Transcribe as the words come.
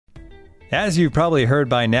As you've probably heard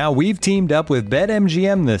by now, we've teamed up with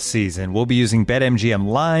BetMGM this season. We'll be using BetMGM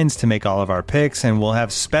lines to make all of our picks, and we'll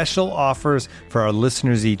have special offers for our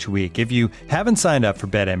listeners each week. If you haven't signed up for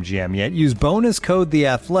BetMGM yet, use bonus code The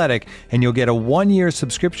Athletic, and you'll get a 1-year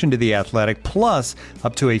subscription to The Athletic, plus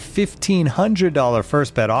up to a $1,500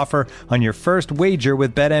 first bet offer on your first wager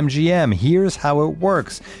with BetMGM. Here's how it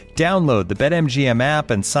works. Download the BetMGM app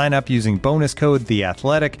and sign up using bonus code The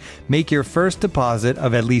Athletic. Make your first deposit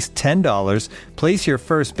of at least $10. Place your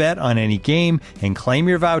first bet on any game and claim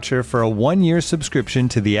your voucher for a 1-year subscription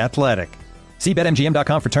to The Athletic. See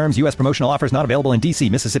BetMGM.com for terms. U.S. promotional offers not available in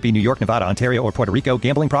D.C., Mississippi, New York, Nevada, Ontario, or Puerto Rico.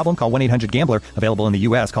 Gambling problem? Call 1-800-GAMBLER. Available in the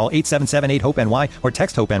U.S. Call 877-8-HOPE-NY or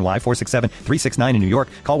text HOPE-NY 467-369 in New York.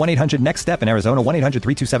 Call 1-800-NEXT-STEP in Arizona.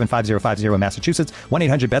 1-800-327-5050 in Massachusetts.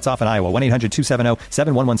 1-800-BETS-OFF in Iowa.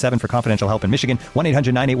 1-800-270-7117 for confidential help in Michigan.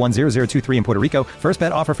 1-800-981-0023 in Puerto Rico. First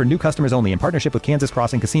bet offer for new customers only in partnership with Kansas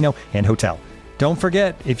Crossing Casino and Hotel. Don't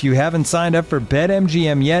forget, if you haven't signed up for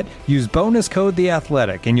BetMGM yet, use bonus code The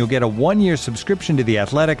Athletic, and you'll get a 1-year subscription to The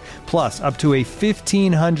Athletic, plus up to a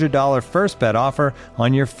 $1,500 first bet offer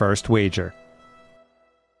on your first wager.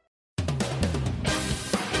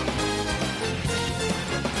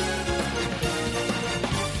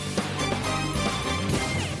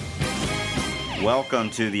 Welcome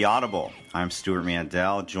to The Audible. I'm Stuart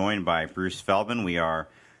Mandel, joined by Bruce Feldman. We are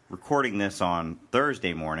recording this on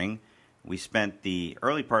Thursday morning. We spent the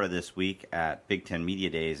early part of this week at Big Ten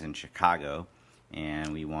Media Days in Chicago,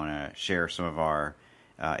 and we want to share some of our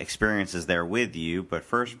experiences there with you. But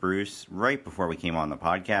first, Bruce, right before we came on the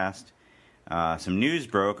podcast, some news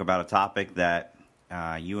broke about a topic that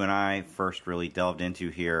you and I first really delved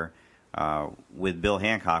into here with Bill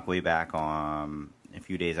Hancock way back on a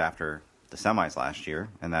few days after the semis last year,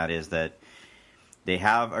 and that is that they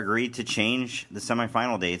have agreed to change the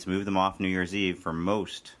semifinal dates, move them off New Year's Eve for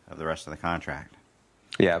most of the rest of the contract.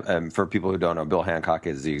 Yeah, for people who don't know, Bill Hancock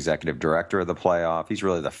is the executive director of the playoff. He's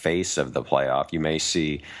really the face of the playoff. You may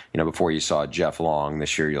see, before you saw Jeff Long,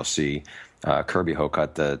 this year you'll see Kirby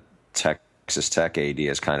Hocutt, the Texas Tech AD,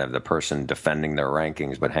 as kind of the person defending their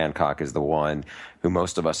rankings, but Hancock is the one who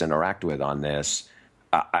most of us interact with on this.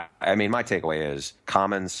 I mean, my takeaway is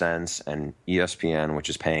common sense, and ESPN, which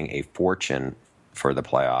is paying a fortune for the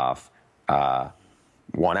playoff,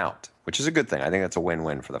 won out, which is a good thing. I think that's a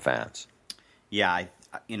win-win for the fans. Yeah,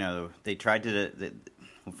 they tried to,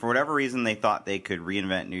 for whatever reason, they thought they could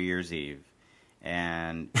reinvent New Year's Eve,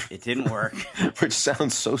 and it didn't work. Which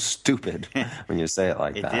sounds so stupid when you say it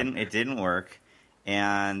like that. It didn't work,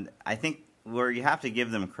 and I think where you have to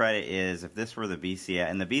give them credit is if this were the BCS,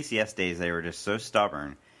 in the BCS days, they were just so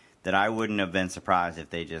stubborn that I wouldn't have been surprised if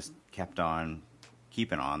they just kept on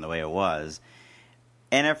keeping on the way it was.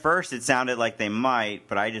 And at first, it sounded like they might,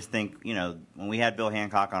 but I just think, when we had Bill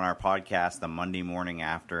Hancock on our podcast the Monday morning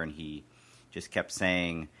after, and he just kept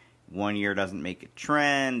saying 1 year doesn't make a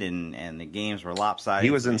trend, and the games were lopsided. He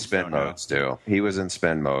was in spin mode, Stu. He was in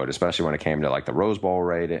spin mode, especially when it came to like the Rose Bowl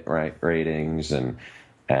ratings, and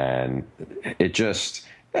it just,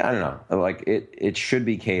 I don't know, like it should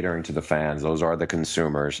be catering to the fans. Those are the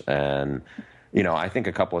consumers, and I think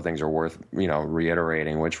a couple of things are worth,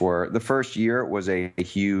 reiterating, which were the first year was a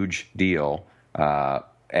huge deal.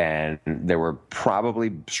 And there were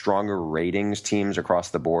probably stronger ratings teams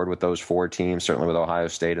across the board with those 4 teams, certainly with Ohio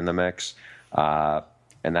State in the mix.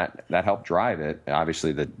 And that helped drive it.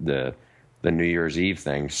 Obviously, the New Year's Eve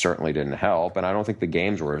thing certainly didn't help. And I don't think the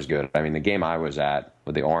games were as good. I mean, the game I was at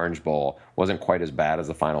with the Orange Bowl wasn't quite as bad as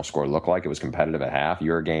the final score looked like. It was competitive at half.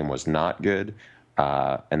 Your game was not good.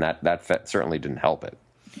 And that certainly didn't help it.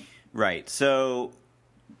 Right. So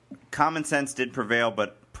common sense did prevail,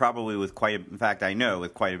 but probably with quite a bit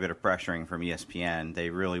of pressuring from ESPN.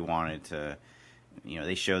 They really wanted to,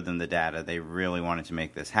 they showed them the data. They really wanted to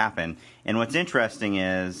make this happen. And what's interesting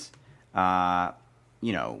is, what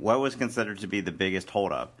was considered to be the biggest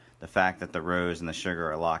holdup? The fact that the Rose and the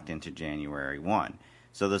Sugar are locked into January 1.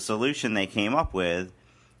 So the solution they came up with,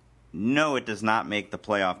 no, it does not make the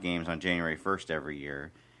playoff games on January 1st every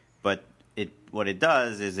year, but what it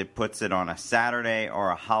does is it puts it on a Saturday or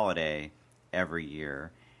a holiday every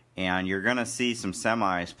year, and you're going to see some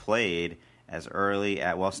semis played as early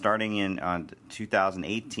starting in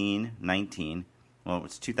 2018-19,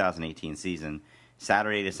 it's 2018 season,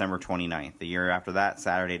 Saturday, December 29th. The year after that,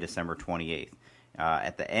 Saturday, December 28th.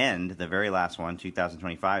 At the end, the very last one,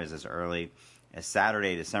 2025, is as early as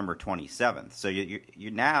Saturday, December 27th. So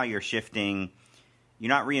you're shifting. You're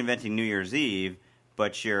not reinventing New Year's Eve,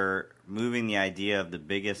 but you're moving the idea of the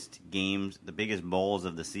biggest games, the biggest bowls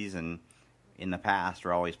of the season in the past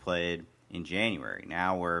are always played in January.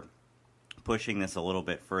 Now we're pushing this a little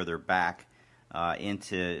bit further back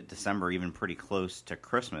into December, even pretty close to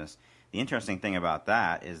Christmas. The interesting thing about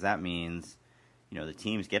that is that means, the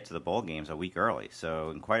teams get to the bowl games a week early. So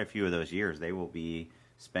in quite a few of those years, they will be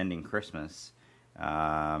spending Christmas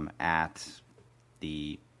at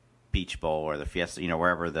the Peach Bowl or the Fiesta,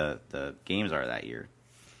 wherever the games are that year.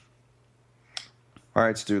 All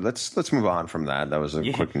right, Stu, let's move on from that. That was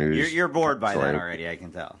a quick news. You're bored by that already, I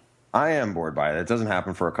can tell. I am bored by it. It doesn't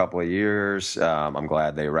happen for a couple of years. I'm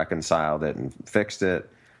glad they reconciled it and fixed it.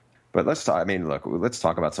 But let's talk. Let's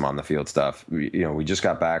talk about some on the field stuff. We just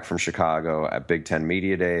got back from Chicago at Big Ten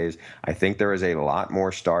Media Days. I think there is a lot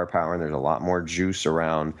more star power and there's a lot more juice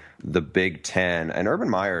around the Big Ten. And Urban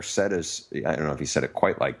Meyer said I don't know if he said it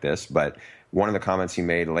quite like this, but one of the comments he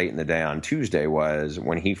made late in the day on Tuesday was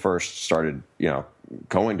when he first started,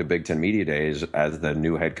 going to Big Ten Media Days as the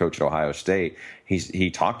new head coach at Ohio State. He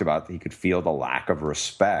talked about he could feel the lack of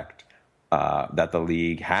respect that the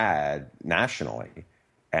league had nationally,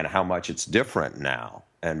 and how much it's different now.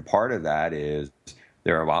 And part of that is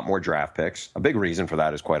there are a lot more draft picks. A big reason for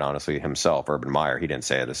that is, quite honestly, himself, Urban Meyer. He didn't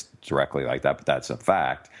say this directly like that, but that's a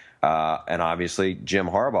fact. And obviously, Jim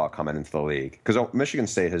Harbaugh coming into the league. Because Michigan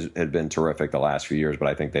State had been terrific the last few years, but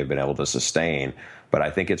I think they've been able to sustain. But I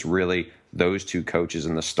think it's really those two coaches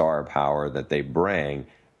and the star power that they bring.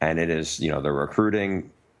 And it is, they're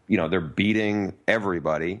recruiting, they're beating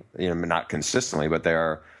everybody, not consistently, but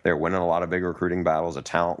they're winning a lot of big recruiting battles. The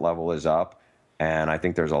talent level is up. And I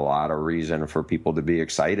think there's a lot of reason for people to be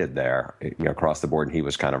excited there, across the board. And he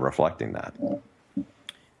was kind of reflecting that.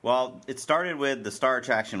 Well, it started with the star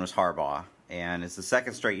attraction was Harbaugh, and it's the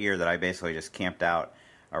second straight year that I basically just camped out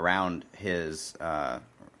around his.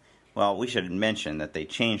 We should mention that they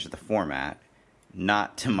changed the format,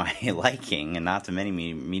 not to my liking, and not to many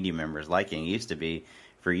media members' liking. It used to be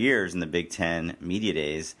for years in the Big Ten Media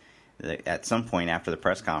Days. At some point after the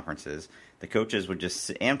press conferences, the coaches would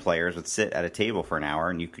and players would sit at a table for an hour,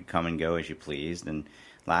 and you could come and go as you pleased. And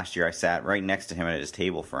last year, I sat right next to him at his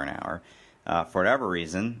table for an hour. For whatever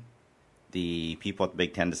reason, the people at the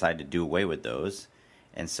Big Ten decided to do away with those.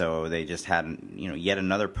 And so they just had, yet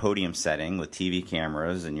another podium setting with TV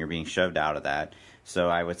cameras, and you're being shoved out of that. So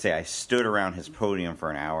I would say I stood around his podium for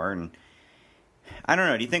an hour. And I don't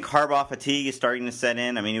know, do you think Harbaugh fatigue is starting to set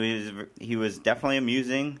in? I mean, he was definitely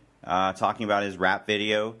amusing, talking about his rap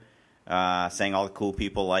video, saying all the cool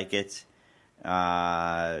people like it.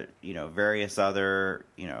 Various other,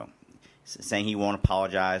 saying he won't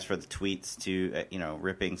apologize for the tweets to,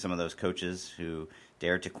 ripping some of those coaches who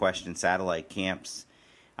dared to question satellite camps.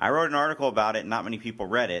 I wrote an article about it. Not many people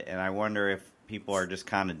read it, and I wonder if people are just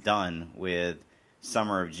kind of done with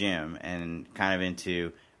Summer of Jim and kind of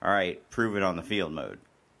into, all right, prove it on the field mode.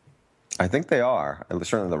 I think they are.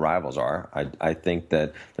 Certainly the rivals are. I think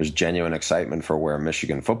that there's genuine excitement for where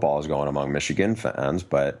Michigan football is going among Michigan fans,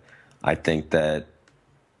 but I think that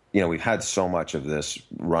we've had so much of this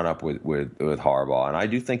run up with Harbaugh, and I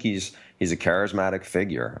do think he's a charismatic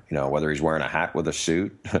figure. Whether he's wearing a hat with a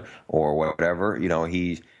suit or whatever,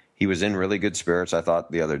 he was in really good spirits, I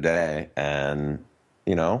thought, the other day. And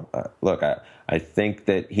look, I think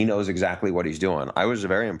that he knows exactly what he's doing. I was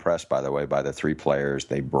very impressed, by the way, by the three players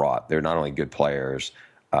they brought. They're not only good players.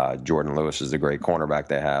 Jordan Lewis is the great cornerback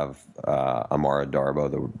they have. Amara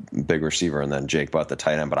Darboh, the big receiver, and then Jake Butt, the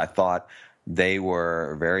tight end. But I thought they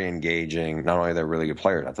were very engaging. Not only they're really good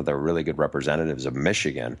players, I thought they were really good representatives of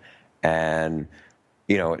Michigan. And,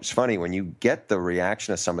 it's funny when you get the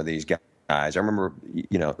reaction of some of these guys. I remember,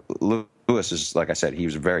 Lewis is, like I said, he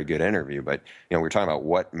was a very good interview, but, we were talking about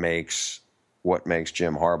what makes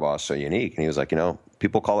Jim Harbaugh so unique. And he was like,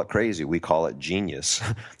 people call it crazy. We call it genius.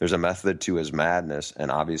 There's a method to his madness, and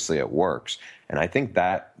obviously it works. And I think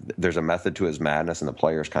that there's a method to his madness, and the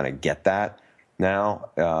players kind of get that now.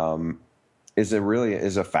 Is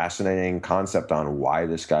a fascinating concept on why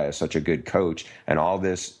this guy is such a good coach, and all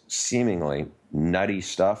this seemingly nutty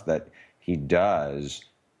stuff that he does,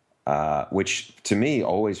 which to me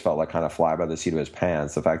always felt like kind of fly by the seat of his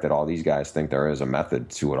pants. The fact that all these guys think there is a method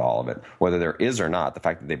to it, all of it, whether there is or not, the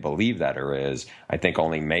fact that they believe that there is, I think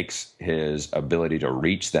only makes his ability to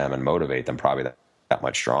reach them and motivate them probably that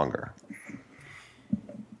much stronger.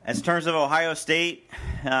 As in terms of Ohio State,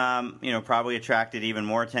 probably attracted even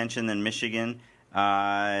more attention than Michigan.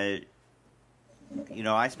 I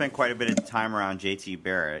spent quite a bit of time around J.T.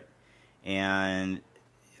 Barrett, and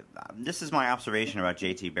this is my observation about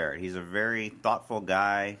J.T. Barrett. He's a very thoughtful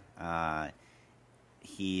guy.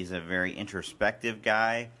 He's a very introspective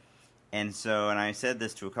guy. And I said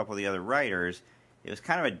this to a couple of the other writers, it was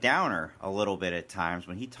kind of a downer a little bit at times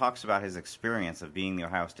when he talks about his experience of being the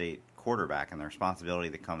Ohio State quarterback and the responsibility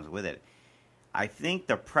that comes with it. I think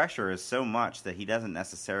the pressure is so much that he doesn't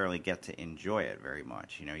necessarily get to enjoy it very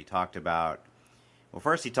much. He talked about,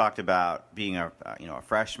 first he talked about being a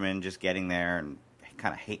freshman, just getting there and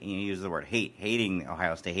kind of he used the word hating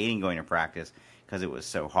Ohio State, hating going to practice because it was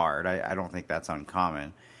so hard. I don't think that's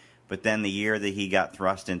uncommon. But then the year that he got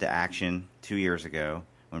thrust into action 2 years ago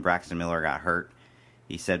when Braxton Miller got hurt,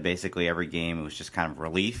 he said basically every game it was just kind of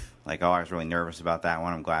relief. Like, I was really nervous about that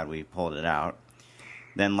one. I'm glad we pulled it out.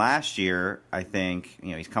 Then last year, I think,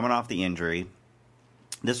 he's coming off the injury.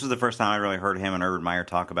 This was the first time I really heard him and Urban Meyer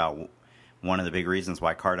talk about one of the big reasons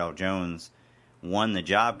why Cardale Jones won the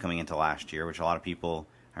job coming into last year, which a lot of people,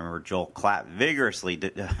 I remember Joel Klatt vigorously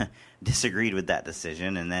disagreed with that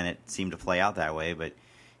decision, and then it seemed to play out that way. But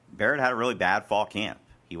Barrett had a really bad fall camp.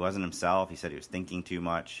 He wasn't himself. He said he was thinking too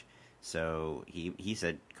much. So he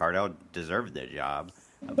said Cardale deserved the job.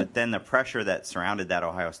 But then the pressure that surrounded that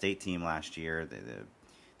Ohio State team last year,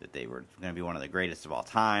 that they were going to be one of the greatest of all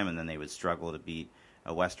time, and then they would struggle to beat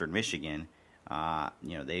Western Michigan.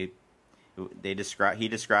 He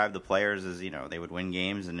described the players as they would win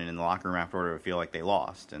games, and then in the locker room afterward it would feel like they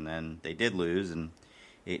lost, and then they did lose, and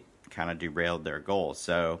it kind of derailed their goals.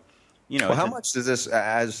 So, how much does this?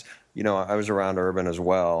 As I was around Urban as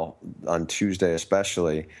well on Tuesday,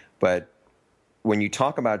 especially, but when you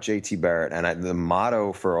talk about JT Barrett, and the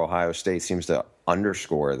motto for Ohio State seems to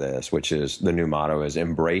underscore this, which is the new motto is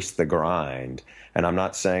embrace the grind. And I'm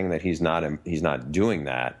not saying that he's not doing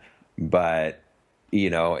that, but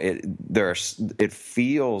it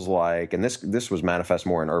feels like, and this was manifest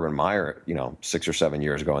more in Urban Meyer, 6 or 7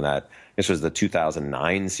 years ago, and that this was the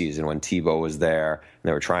 2009 season when Tebow was there and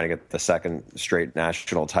they were trying to get the second straight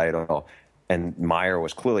national title, and Meyer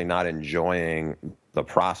was clearly not enjoying the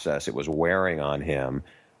process. It was wearing on him.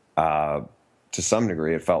 To some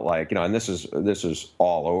degree, it felt like, and this is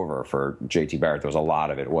all over for JT Barrett. There was a lot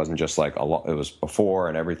of it. It wasn't just like it was before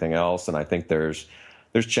and everything else. And I think there's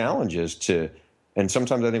challenges to, and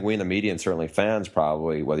sometimes I think we in the media and certainly fans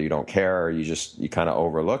probably, whether you don't care or you kind of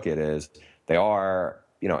overlook it, is they are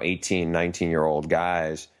 18, 19-year-old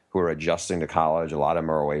guys who are adjusting to college. A lot of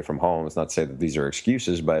them are away from home. It's not to say that these are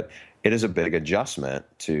excuses, but it is a big adjustment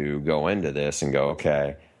to go into this and go,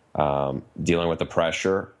 okay, dealing with the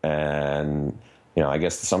pressure. And, I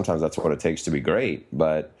guess sometimes that's what it takes to be great.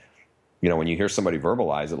 But, when you hear somebody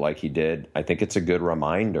verbalize it like he did, I think it's a good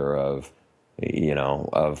reminder of,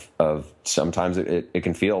 of sometimes it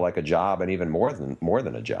can feel like a job, and even more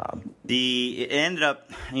than a job. It ended up,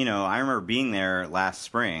 I remember being there last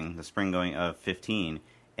spring, the spring going of 15,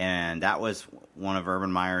 and that was one of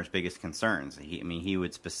Urban Meyer's biggest concerns. He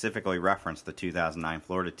would specifically reference the 2009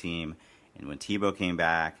 Florida team, and when Tebow came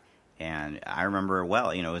back, and I remember it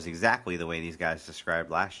was exactly the way these guys described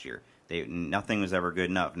last year. Nothing was ever good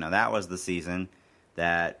enough. Now, that was the season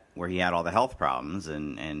where he had all the health problems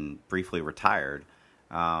and briefly retired.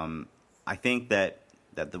 I think that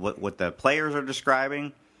what the players are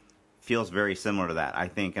describing feels very similar to that. I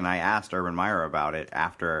think, and I asked Urban Meyer about it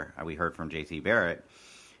after we heard from JT Barrett,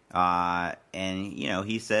 and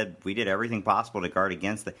he said we did everything possible to guard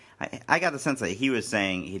against it. I got the sense that he was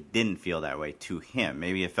saying it didn't feel that way to him.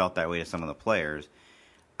 Maybe it felt that way to some of the players.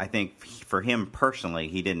 I think for him personally,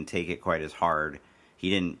 he didn't take it quite as hard.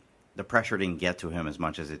 The pressure didn't get to him as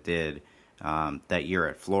much as it did that year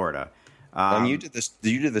at Florida. And you did this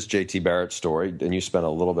JT Barrett story, and you spent a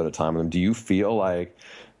little bit of time with him. Do you feel like,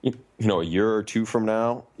 a year or two from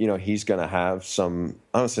now, he's going to have some,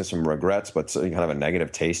 I don't say some regrets, but kind of a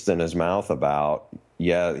negative taste in his mouth about,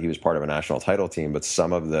 he was part of a national title team, but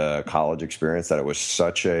some of the college experience, that it was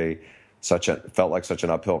felt like such an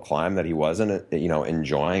uphill climb that he wasn't,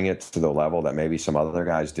 enjoying it to the level that maybe some other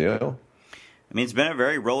guys do? It's been a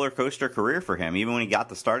very roller coaster career for him. Even when he got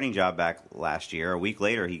the starting job back last year, a week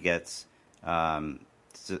later he gets,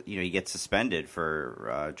 he gets suspended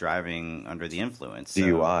for driving under the influence. So,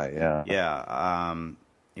 DUI, yeah. Yeah,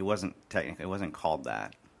 it wasn't technically. It wasn't called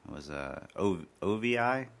that. It was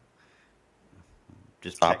OVI.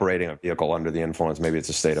 Just operating a vehicle under the influence. Maybe it's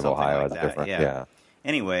a state of Ohio. Like it's different. Yeah.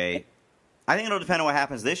 Anyway, I think it'll depend on what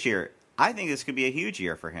happens this year. I think this could be a huge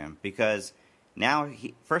year for him because now,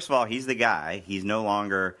 first of all, he's the guy. He's no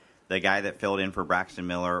longer the guy that filled in for Braxton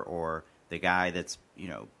Miller or the guy that's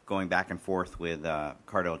going back and forth with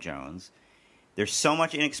Cardale Jones. There's so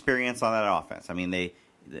much inexperience on that offense.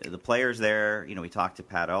 The players there. We talked to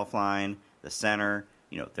Pat Elflein, the center.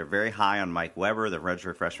 They're very high on Mike Weber, the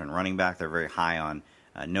redshirt freshman running back. They're very high on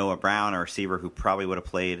Noah Brown, a receiver who probably would have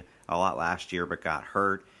played a lot last year but got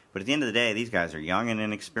hurt. But at the end of the day, these guys are young and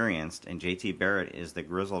inexperienced, and JT Barrett is the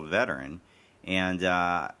grizzled veteran. And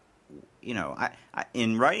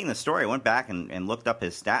in writing the story, I went back and looked up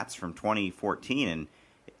his stats from 2014, and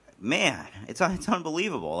man, it's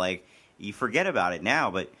unbelievable. Like, you forget about it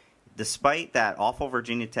now, but despite that awful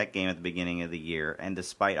Virginia Tech game at the beginning of the year, and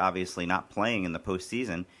despite obviously not playing in the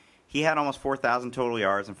postseason, he had almost 4,000 total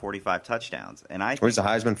yards and 45 touchdowns. And I think he's a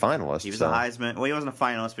Heisman finalist. He was a Heisman. Well, he wasn't a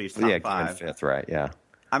finalist, but he was top five. Fifth, right? Yeah.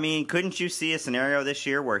 I mean, couldn't you see a scenario this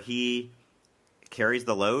year where he carries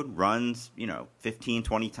the load, runs 15,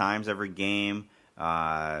 20 times every game?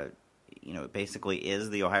 Basically is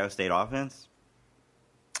the Ohio State offense.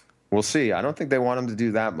 We'll see. I don't think they want him to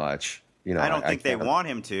do that much. I don't think they want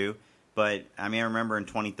him to, but I mean, I remember in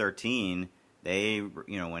 2013, they,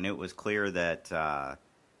 when it was clear that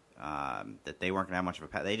that they weren't going to have much of a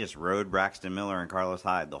pass, they just rode Braxton Miller and Carlos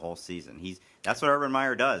Hyde the whole season. That's what Urban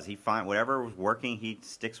Meyer does. He finds whatever was working, he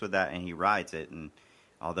sticks with that and he rides it. And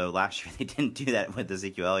although last year they didn't do that with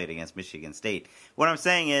Ezekiel Elliott against Michigan State, what I'm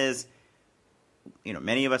saying is,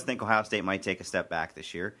 many of us think Ohio State might take a step back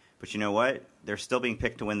this year. But you know what? They're still being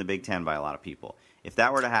picked to win the Big Ten by a lot of people. If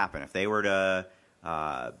that were to happen, if they were to,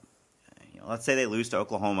 let's say they lose to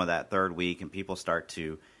Oklahoma that third week and people start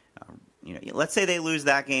to, let's say they lose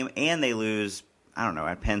that game and they lose,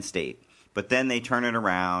 at Penn State. But then they turn it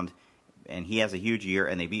around and he has a huge year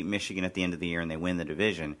and they beat Michigan at the end of the year and they win the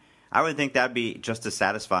division. I would think that would be just as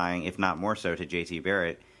satisfying, if not more so, to J.T.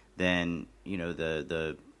 Barrett than,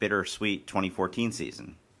 the bittersweet 2014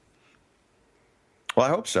 season. Well, I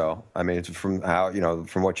hope so. I mean, from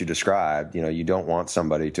from what you described, you don't want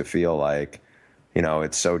somebody to feel like,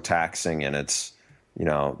 it's so taxing and it's,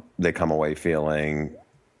 they come away feeling,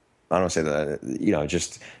 I don't say that,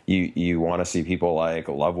 just you want to see people like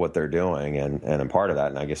love what they're doing and a part of that.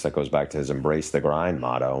 And I guess that goes back to his embrace the grind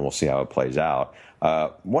motto, and we'll see how it plays out.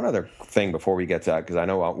 One other thing before we get to that, because I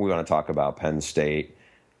know we want to talk about Penn State,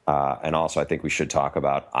 and also I think we should talk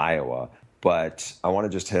about Iowa, but I want to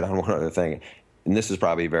just hit on one other thing. And this is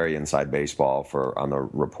probably very inside baseball on the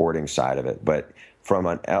reporting side of it, but from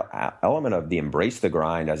an element of the embrace the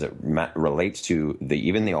grind as it relates to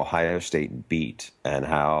even the Ohio State beat and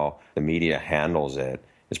how the media handles it,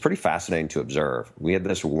 is pretty fascinating to observe. We had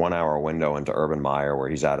this 1 hour window into Urban Meyer where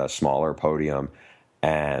he's at a smaller podium,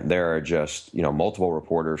 and there are just multiple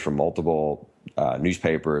reporters from multiple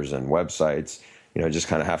newspapers and websites. Just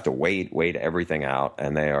kind of have to wait everything out,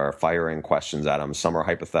 and they are firing questions at him. Some are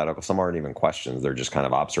hypothetical, some aren't even questions. They're just kind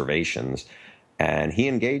of observations. And he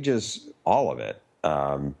engages all of it,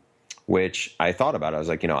 which I thought about. I was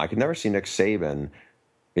like, I could never see Nick Saban,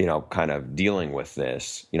 kind of dealing with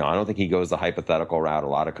this. I don't think he goes the hypothetical route. A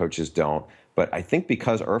lot of coaches don't. But I think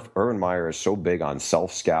because Urban Meyer is so big on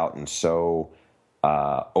self-scout and so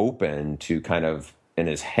open to kind of, in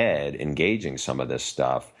his head, engaging some of this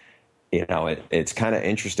stuff, it's kind of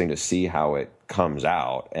interesting to see how it comes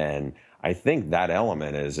out. And I think that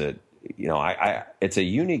element is it's a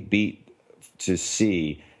unique beat to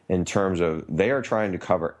see in terms of they are trying to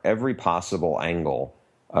cover every possible angle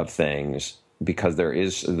of things because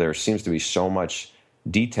there seems to be so much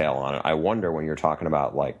detail on it. I wonder when you're talking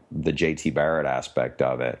about like the JT Barrett aspect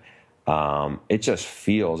of it, it just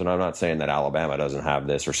feels, and I'm not saying that Alabama doesn't have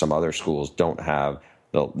this or some other schools don't have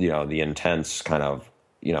the intense kind of,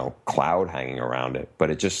 cloud hanging around it,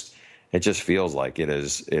 but it just feels like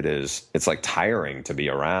it's like tiring to be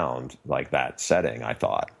around like that setting, I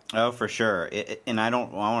thought. Oh, for sure. And I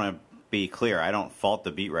want to be clear. I don't fault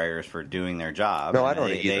the beat writers for doing their job. No, I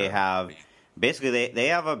don't either. They have basically they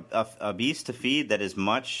have a beast to feed that is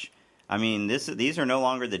much. I mean, these are no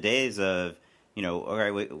longer the days of,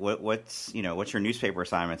 okay, what's your newspaper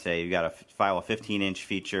assignment today? You got to file a 15-inch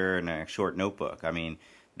feature and a short notebook. I mean,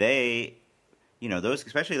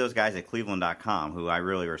 especially those guys at Cleveland.com, who I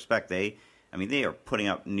really respect, they are putting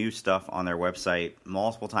up new stuff on their website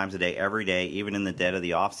multiple times a day, every day, even in the dead of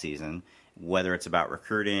the off season, whether it's about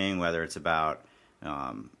recruiting, whether it's about,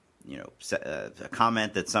 a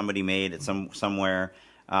comment that somebody made at somewhere.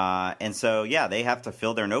 And so, yeah, they have to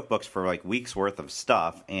fill their notebooks for like weeks worth of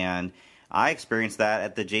stuff. And I experienced that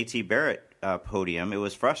at the JT Barrett podium. It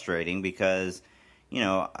was frustrating because,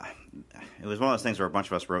 it was one of those things where a bunch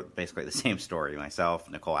of us wrote basically the same story. Myself,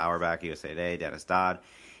 Nicole Auerbach, USA Today, Dennis Dodd.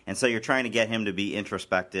 And so you're trying to get him to be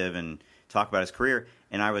introspective and talk about his career.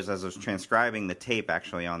 And as I was transcribing the tape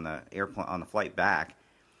actually on the airplane, on the flight back,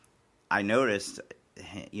 I noticed,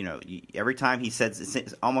 every time he said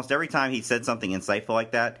something insightful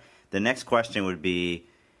like that, the next question would be,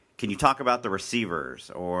 can you talk about the receivers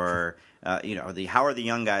or, how are the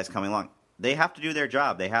young guys coming along? They have to do their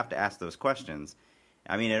job. They have to ask those questions.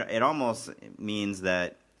 I mean, it almost means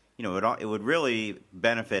that, it would really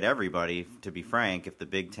benefit everybody, to be frank, if the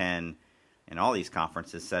Big Ten and all these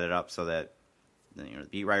conferences set it up so that the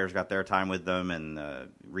beat writers got their time with them, and the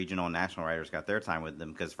regional and national writers got their time with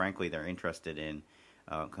them, because frankly they're interested in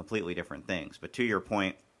completely different things. But to your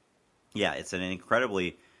point, yeah, it's an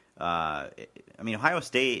incredibly Ohio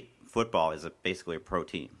State football is basically a pro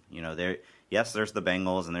team. Yes, there's the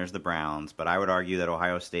Bengals and there's the Browns, but I would argue that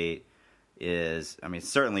Ohio State is,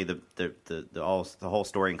 certainly the whole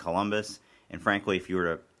story in Columbus. And frankly, if you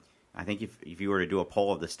were to do a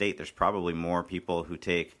poll of the state, there's probably more people who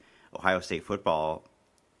take Ohio State football.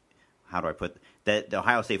 How do I put that? The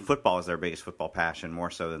Ohio State football is their biggest football passion, more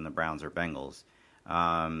so than the Browns or Bengals.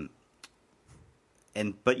 But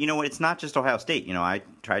you know what? It's not just Ohio State. I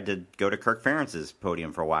tried to go to Kirk Ferentz's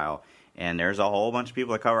podium for a while, and there's a whole bunch of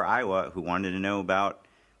people that cover Iowa who wanted to know about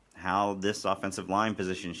how this offensive line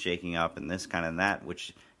position is shaking up and this kind of that,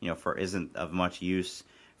 which isn't of much use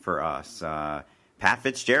for us. Pat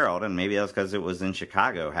Fitzgerald, and maybe that's because it was in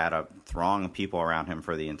Chicago, had a throng of people around him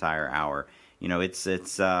for the entire hour. It's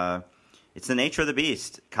the nature of the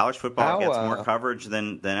beast. College football gets more coverage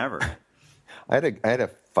than ever. I had a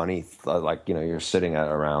funny, you're sitting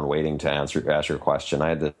around waiting to ask your question. I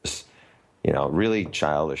had this, really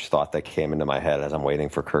childish thought that came into my head as I'm waiting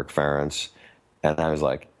for Kirk Ferentz. And I was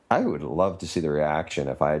like, I would love to see the reaction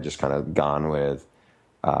if I had just kind of gone with,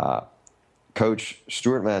 Coach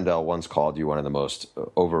Stuart Mandel once called you one of the most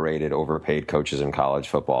overrated, overpaid coaches in college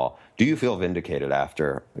football. Do you feel vindicated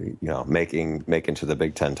after, making to the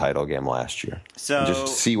Big Ten title game last year? So and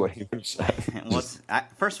just see what he would say.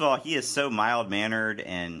 First of all, he is so mild-mannered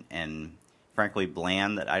and frankly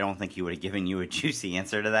bland that I don't think he would have given you a juicy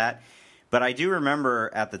answer to that. But I do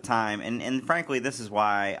remember at the time, and frankly, this is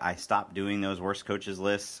why I stopped doing those worst coaches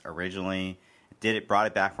lists originally. Brought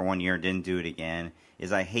it back for 1 year, didn't do it again.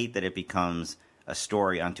 Is I hate that it becomes a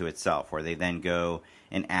story unto itself, where they then go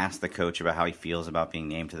and ask the coach about how he feels about being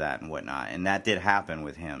named to that and whatnot. And that did happen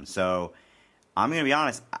with him. So I'm going to be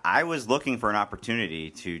honest. I was looking for an opportunity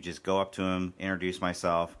to just go up to him, introduce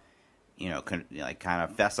myself, kind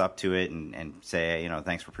of fess up to it and say,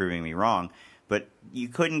 thanks for proving me wrong. But you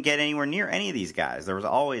couldn't get anywhere near any of these guys. There was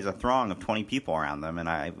always a throng of 20 people around them, and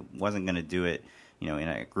I wasn't going to do it, in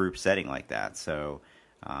a group setting like that. So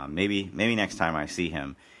maybe next time I see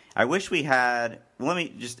him. I wish we had. Let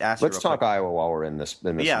me just ask. Let's talk Iowa while we're in this.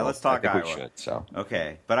 Yeah, let's talk Iowa. We should, so.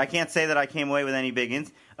 Okay, but I can't say that I came away with any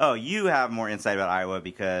big Oh, you have more insight about Iowa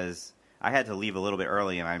because I had to leave a little bit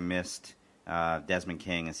early and I missed Desmond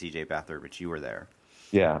King and C.J. Beathard, but you were there.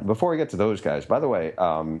 Yeah. Before we get to those guys, by the way,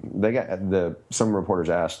 some reporters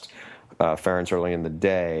asked Ferentz early in the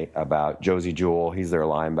day about Josie Jewell. He's their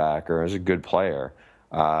linebacker. He's a good player.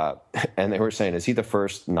 And they were saying, is he the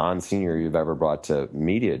first non-senior you've ever brought to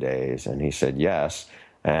media days? And he said yes.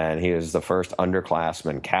 And he is the first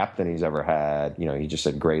underclassman captain he's ever had. He just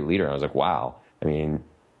said great leader. And I was like, wow. I mean,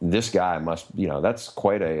 this guy must, that's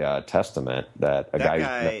quite a testament that a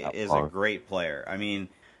guy is a great player. I mean,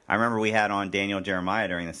 I remember we had on Daniel Jeremiah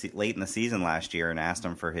during late in the season last year and asked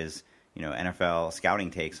him for his, NFL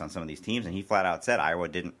scouting takes on some of these teams. And he flat out said Iowa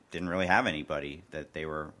didn't really have anybody that they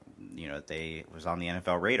were, they was on the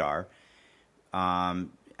NFL radar.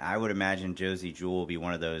 I would imagine Josie Jewell will be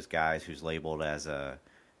one of those guys who's labeled as a,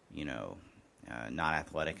 not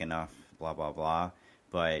athletic enough, blah, blah, blah.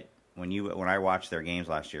 But when I watched their games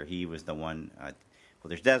last year, he was the one.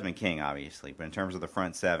 There's Desmond King, obviously, but in terms of the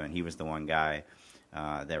front seven, he was the one guy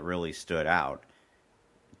that really stood out.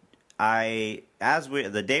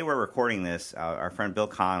 The day we're recording this, our friend Bill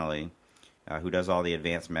Connolly, who does all the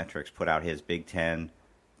advanced metrics, put out his Big Ten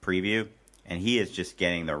preview, and he is just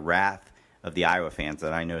getting the wrath of the Iowa fans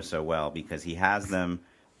that I know so well because he has them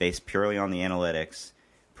based purely on the analytics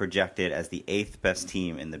projected as the 8th best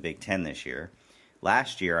team in the Big Ten this year.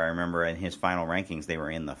 Last year, I remember in his final rankings, they were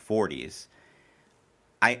in the 40s.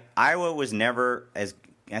 Iowa was never as,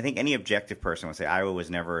 I think any objective person would say Iowa was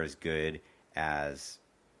never as good as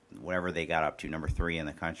whatever they got up to, number 3 in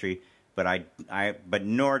the country. But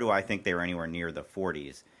nor do I think they were anywhere near the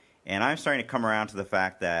 40s. And I'm starting to come around to the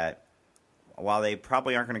fact that while they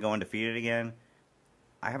probably aren't going to go undefeated again,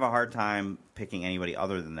 I have a hard time picking anybody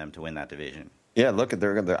other than them to win that division. Yeah, look,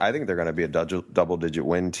 I think they're going to be a double-digit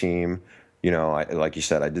win team. Like you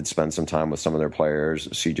said, I did spend some time with some of their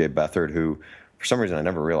players. C.J. Beathard, who, for some reason I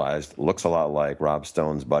never realized, looks a lot like Rob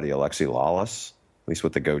Stone's buddy Alexi Lawless, at least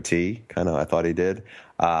with the goatee, kind of, I thought he did.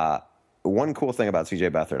 One cool thing about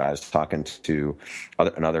C.J. Beathard, I was talking to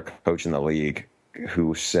another coach in the league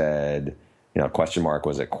who said, question mark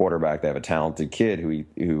was at quarterback. They have a talented kid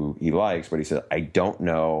who he likes, but he said, I don't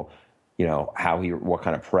know, what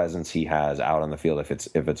kind of presence he has out on the field if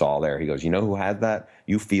it's all there. He goes, who had that?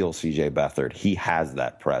 You feel C.J. Beathard. He has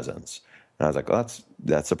that presence. And I was like, well,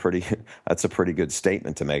 that's a pretty good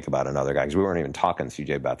statement to make about another guy, because we weren't even talking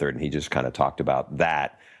C.J. Beathard, and he just kind of talked about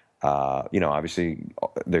that. Obviously,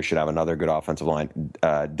 they should have another good offensive line.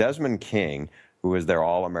 Desmond King, who was their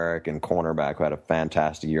All-American cornerback, who had a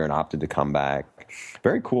fantastic year and opted to come back.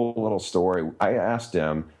 Very cool little story. I asked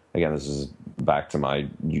him, again, this is back to my,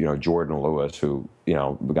 Jordan Lewis, who,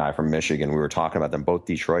 the guy from Michigan. We were talking about them, both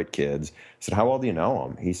Detroit kids. I said, how well do you know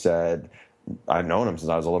him? He said, I've known him since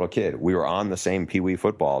I was a little kid. We were on the same Pee Wee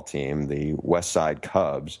football team, the West Side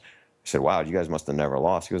Cubs. I said, wow, you guys must have never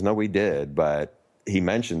lost. He goes, no, we did. But he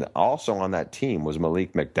mentioned that also on that team was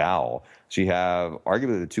Malik McDowell. So you have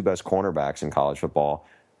arguably the two best cornerbacks in college football,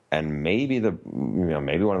 and maybe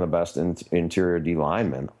maybe one of the best interior D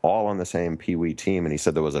linemen, all on the same Pee Wee team. And he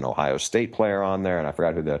said there was an Ohio State player on there, and I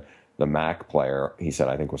forgot who the MAC player, he said,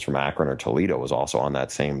 I think was from Akron or Toledo, was also on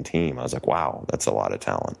that same team. I was like, wow, that's a lot of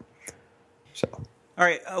talent. So, all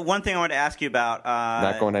right, one thing I wanted to ask you about.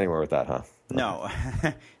 Not going anywhere with that, huh? No,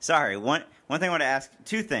 sorry. One thing I want to ask,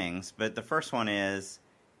 two things, but the first one is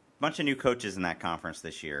a bunch of new coaches in that conference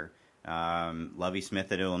this year. Lovie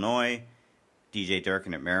Smith at Illinois, DJ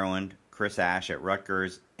Durkin at Maryland, Chris Ash at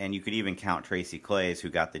Rutgers, and you could even count Tracy Claeys, who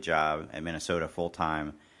got the job at Minnesota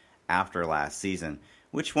full-time after last season.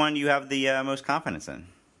 Which one do you have the most confidence in?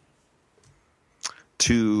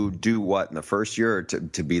 To do what in the first year, or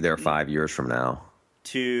to be there 5 years from now?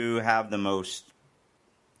 To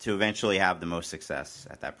eventually have the most success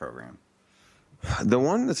at that program. The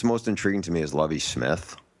one that's most intriguing to me is Lovie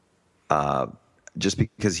Smith. Just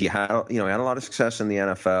because he had a lot of success in the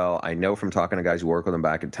NFL. I know from talking to guys who work with him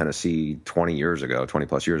back in Tennessee 20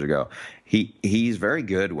 plus years ago, he's very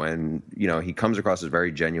good when, he comes across as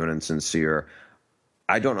very genuine and sincere.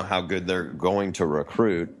 I don't know how good they're going to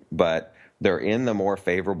recruit, but they're in the more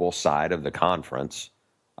favorable side of the conference.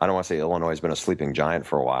 I don't want to say Illinois has been a sleeping giant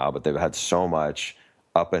for a while, but they've had so much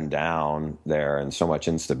up and down there and so much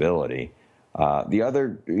instability. The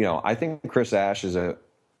other, I think Chris Ash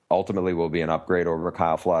ultimately will be an upgrade over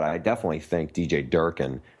Kyle Flood. I definitely think DJ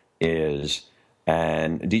Durkin is,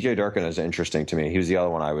 and DJ Durkin is interesting to me. He was the other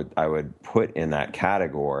one I would put in that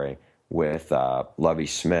category with Lovie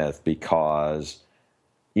Smith, because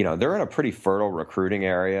they're in a pretty fertile recruiting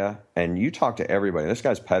area, and you talk to everybody. This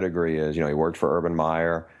guy's pedigree is, he worked for Urban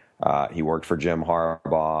Meyer, he worked for Jim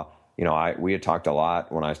Harbaugh. We had talked a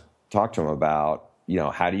lot when I talked to him about,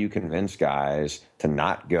 how do you convince guys to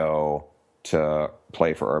not go to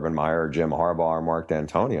play for Urban Meyer or Jim Harbaugh or Mark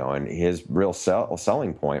D'Antonio? And his real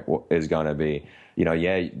selling point is going to be,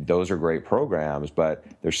 those are great programs, but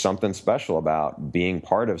there's something special about being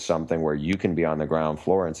part of something where you can be on the ground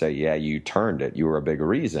floor and say, yeah, you turned it. You were a big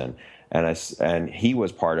reason. And he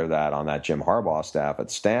was part of that on that Jim Harbaugh staff at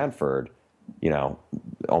Stanford,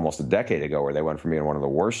 almost a decade ago, where they went from being one of the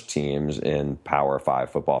worst teams in Power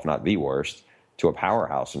 5 football, if not the worst, to a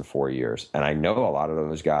powerhouse in 4 years. And I know a lot of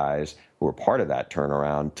those guys who were part of that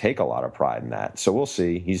turnaround take a lot of pride in that. So we'll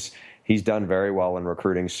see. He's done very well in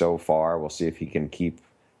recruiting so far. We'll see if he can keep.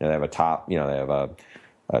 They have a top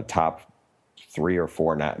top 3 or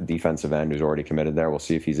 4 defensive end who's already committed there. We'll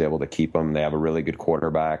see if he's able to keep them. They have a really good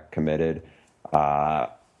quarterback committed. I'm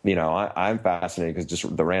fascinated because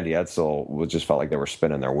just the Randy Edsall just felt like they were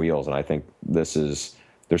spinning their wheels, and I think there's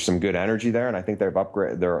some good energy there, and I think they're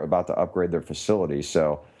about to upgrade their facility.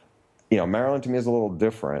 So, Maryland to me is a little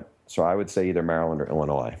different. So I would say either Maryland or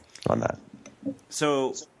Illinois on that.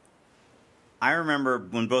 So I remember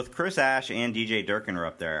when both Chris Ash and DJ Durkin were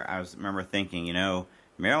up there, I remember thinking,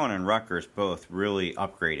 Maryland and Rutgers both really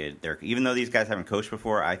upgraded. Even though these guys haven't coached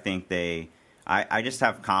before, I think I just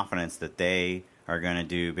have confidence that they are going to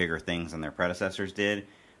do bigger things than their predecessors did.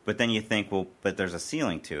 But then you think, well, but there's a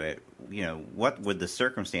ceiling to it. What would the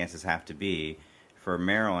circumstances have to be for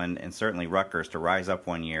Maryland and certainly Rutgers to rise up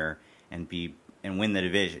one year and win the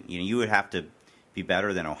division? You would have to be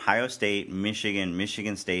better than Ohio State,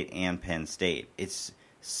 Michigan State, and Penn State. It's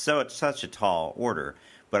such a tall order.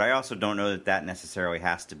 But I also don't know that necessarily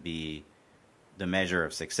has to be the measure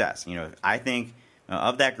of success. I think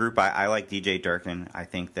of that group, I like DJ Durkin. I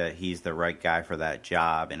think that he's the right guy for that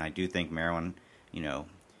job, and I do think Maryland, I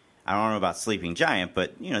don't know about sleeping giant,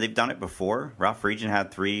 but they've done it before. Ralph Friedgen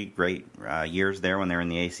had 3 great years there when they were in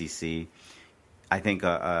the ACC. I think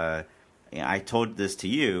I told this to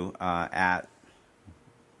you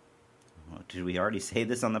did we already say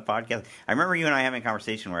this on the podcast? I remember you and I having a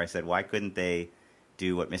conversation where I said, why couldn't they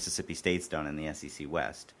do what Mississippi State's done in the SEC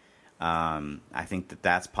West? I think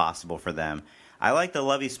that's possible for them. I like that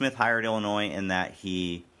Lovie Smith hired Illinois in that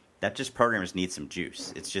program just needs some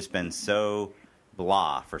juice. It's just been so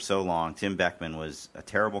blah for so long. Tim Beckman was a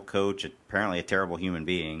terrible coach, apparently a terrible human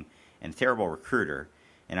being, and a terrible recruiter.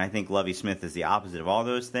 And I think Lovie Smith is the opposite of all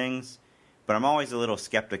those things. But I'm always a little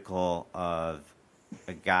skeptical of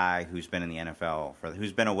a guy who's been in the NFL,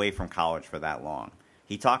 who's been away from college for that long.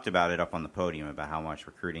 He talked about it up on the podium about how much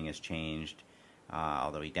recruiting has changed,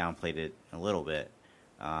 although he downplayed it a little bit.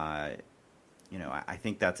 I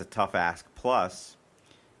think that's a tough ask. Plus,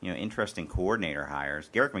 interesting coordinator hires.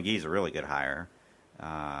 Garrick McGee's a really good hire.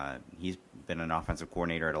 He's been an offensive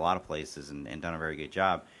coordinator at a lot of places and done a very good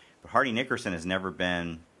job. But Hardy Nickerson has never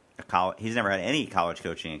been he's never had any college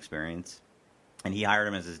coaching experience, and he hired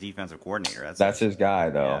him as his defensive coordinator. That's his guy,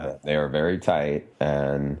 though. Yeah. They are very tight,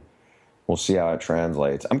 and we'll see how it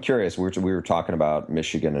translates. I'm curious. We were talking about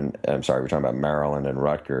Michigan, and we're talking about Maryland and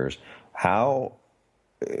Rutgers.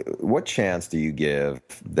 What chance do you give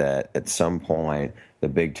that at some point the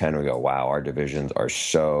Big Ten would go, wow, our divisions are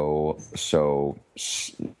so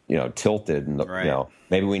tilted, and right.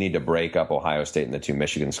 Maybe we need to break up Ohio State and the two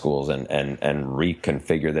Michigan schools and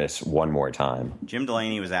reconfigure this one more time? Jim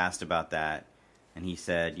Delaney was asked about that, and he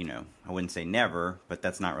said, I wouldn't say never, but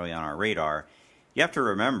that's not really on our radar. You have to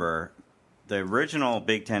remember the original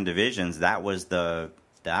Big Ten divisions. That was the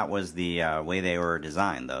way they were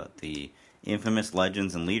designed. The infamous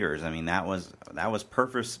legends and leaders. I mean, that was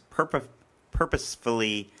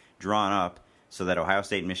purposefully drawn up so that Ohio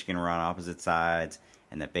State and Michigan were on opposite sides,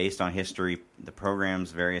 and that based on history, the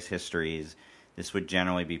program's various histories, this would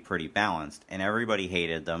generally be pretty balanced. And everybody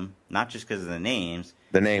hated them, not just because of the names.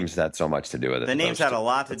 The names had so much to do with it. The names had a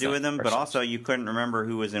lot to do with them, but also you couldn't remember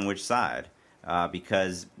who was in which side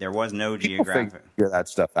because there was no geographic. Figure that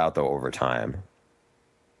stuff out, though, over time.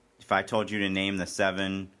 If I told you to name the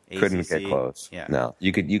 7 ACC, couldn't get close. Yeah. No,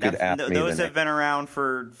 you could ask me. Those have been around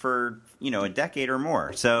for a decade or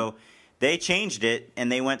more. So they changed it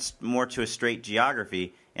and they went more to a straight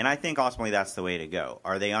geography. And I think ultimately that's the way to go.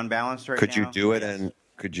 Are they unbalanced right now? Could you do it and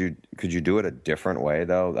could you do it a different way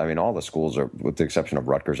though? I mean, all the schools are, with the exception of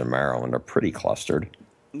Rutgers and Maryland, are pretty clustered.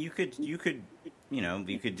 You could do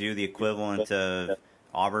the equivalent of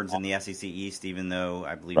Auburn's in the SEC East, even though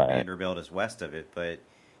I believe Vanderbilt is west of it, but.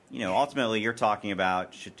 Ultimately, you're talking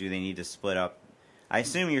about do they need to split up? I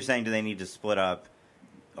assume you're saying do they need to split up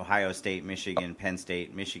Ohio State, Michigan, Penn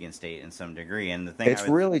State, Michigan State in some degree? And the thing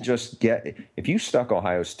really just if you stuck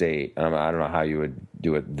Ohio State, I don't know how you would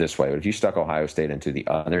do it this way, but if you stuck Ohio State into the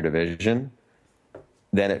other division,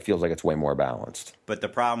 then it feels like it's way more balanced. But the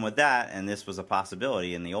problem with that, and this was a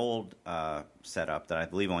possibility in the old setup that I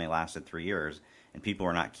believe only lasted 3 years, and people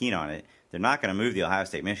were not keen on it. They're not going to move the Ohio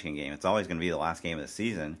State-Michigan game. It's always going to be the last game of the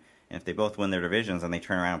season. And if they both win their divisions, then they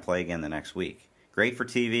turn around and play again the next week. Great for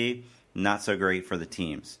TV, not so great for the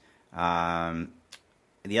teams. The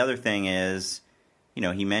other thing is,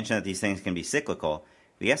 he mentioned that these things can be cyclical.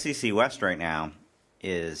 The SEC West right now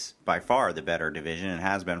is by far the better division and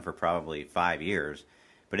has been for probably 5 years.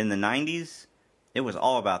 But in the 90s, it was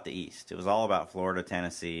all about the East. It was all about Florida,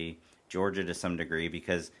 Tennessee, Georgia to some degree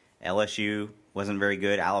because LSU wasn't very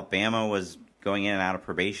good. Alabama was going in and out of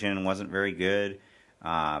probation and wasn't very good.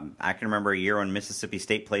 I can remember a year when Mississippi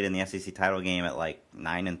State played in the SEC title game at like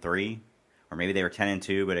 9-3, or maybe they were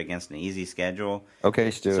 10-2, but against an easy schedule.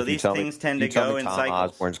 Okay, Stu. So these things tend to go in cycles. Tom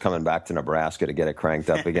Osborne's coming back to Nebraska to get it cranked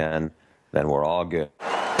up again, then we're all good.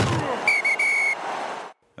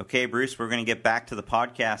 Okay, Bruce, we're going to get back to the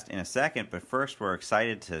podcast in a second, but first we're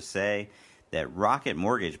excited to say that Rocket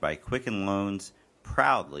Mortgage by Quicken Loans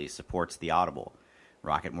proudly supports the Audible.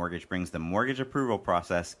 Rocket Mortgage brings the mortgage approval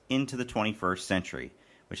process into the 21st century,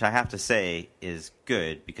 which I have to say is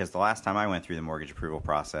good because the last time I went through the mortgage approval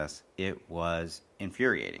process, it was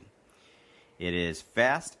infuriating. It is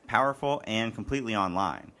fast, powerful, and completely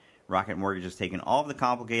online. Rocket Mortgage has taken all of the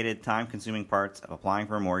complicated, time-consuming parts of applying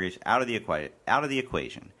for a mortgage out of the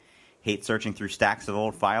equation. Hate searching through stacks of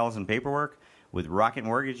old files and paperwork? With Rocket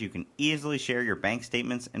Mortgage, you can easily share your bank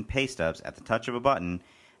statements and pay stubs at the touch of a button,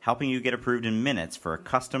 helping you get approved in minutes for a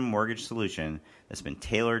custom mortgage solution that's been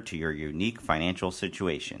tailored to your unique financial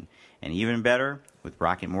situation. And even better, with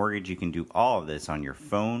Rocket Mortgage, you can do all of this on your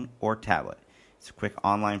phone or tablet. It's a quick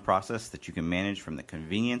online process that you can manage from the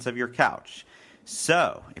convenience of your couch.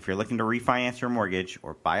 So, if you're looking to refinance your mortgage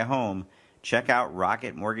or buy a home, check out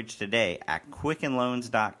Rocket Mortgage today at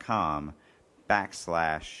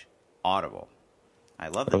quickenloans.com/audible. I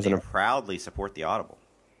love that they proudly support the Audible.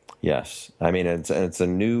 Yes. I mean, it's a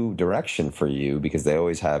new direction for you because they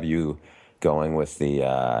always have you going with the,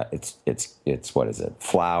 it's what is it,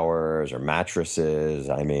 flowers or mattresses.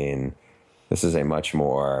 I mean, this is a much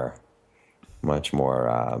more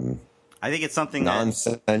I think it's something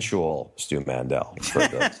non-sensual Stu Mandel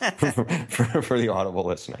for the Audible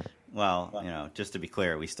listener. Well, just to be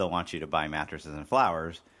clear, we still want you to buy mattresses and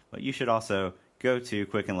flowers, but you should also go to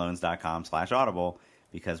quickenloans.com/audible,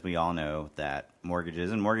 because we all know that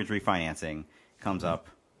mortgages and mortgage refinancing comes up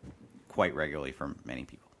quite regularly for many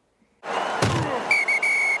people.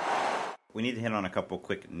 We need to hit on a couple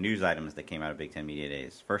quick news items that came out of Big Ten Media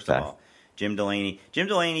Days. First of all, Jim Delaney. Jim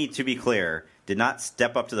Delaney, to be clear, did not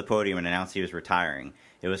step up to the podium and announce he was retiring.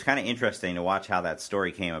 It was kind of interesting to watch how that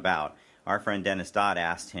story came about. Our friend Dennis Dodd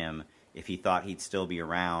asked him if he thought he'd still be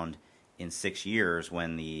around in 6 years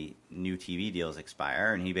when the new TV deals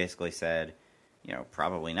expire, and he basically said,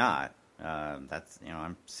 probably not. I'm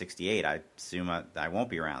 68. I assume I won't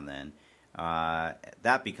be around then.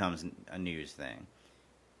 That becomes a news thing.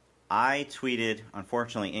 I tweeted,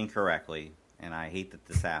 unfortunately incorrectly, and I hate that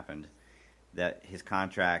this happened, that his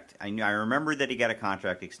contract, I remembered that he got a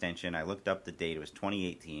contract extension. I looked up the date. It was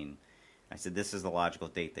 2018. I said this is the logical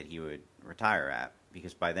date that he would retire at,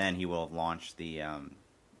 because by then he will have launched the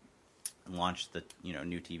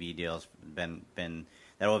new TV deals, been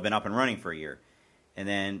that will have been up and running for a year. And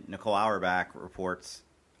then Nicole Auerbach reports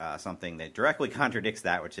something that directly contradicts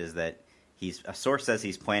that, which is that a source says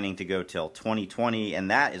he's planning to go till 2020, and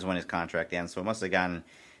that is when his contract ends. So it must have gotten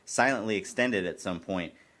silently extended at some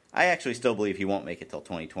point. I actually still believe he won't make it till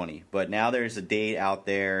 2020, but now there's a date out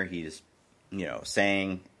there. He's,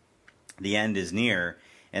 saying the end is near,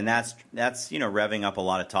 and that's revving up a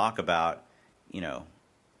lot of talk about,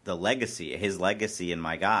 the legacy, his legacy. And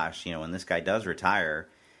my gosh, when this guy does retire,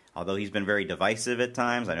 although he's been very divisive at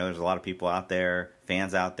times, I know there's a lot of people out there,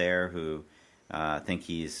 fans out there, who think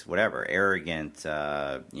he's arrogant,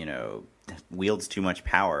 wields too much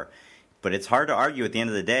power. But it's hard to argue at the end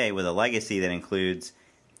of the day with a legacy that includes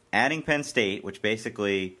adding Penn State, which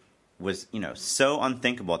basically was, so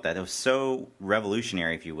unthinkable at that. It was so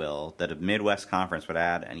revolutionary, if you will, that a Midwest conference would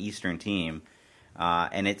add an Eastern team,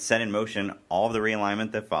 and it set in motion all of the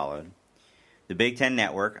realignment that followed. The Big Ten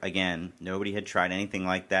Network, again, nobody had tried anything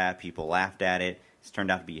like that. People laughed at it. It's turned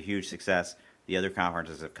out to be a huge success. The other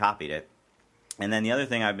conferences have copied it. And then the other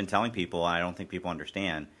thing I've been telling people, and I don't think people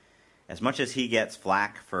understand, as much as he gets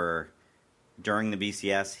flack for during the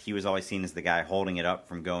BCS, he was always seen as the guy holding it up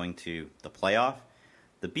from going to the playoff.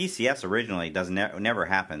 The BCS originally never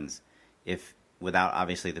happens without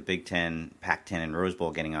obviously the Big Ten, Pac-10, and Rose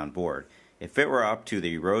Bowl getting on board. If it were up to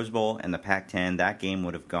the Rose Bowl and the Pac-10, that game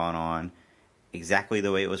would have gone on exactly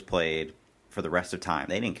the way it was played for the rest of time.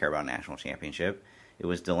 They didn't care about a national championship. It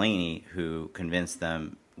was Delaney who convinced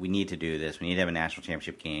them, we need to do this. We need to have a national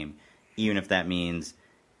championship game, even if that means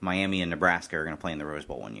Miami and Nebraska are going to play in the Rose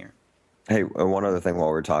Bowl one year. Hey, one other thing while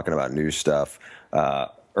we're talking about new stuff.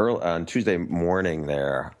 Early on Tuesday morning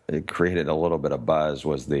there, it created a little bit of buzz,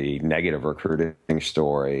 was the negative recruiting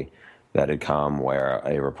story that had come where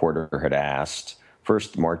a reporter had asked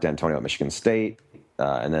first Mark D'Antonio at Michigan State,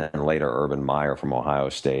 and then later Urban Meyer from Ohio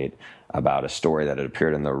State, about a story that had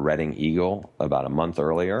appeared in the Reading Eagle about a month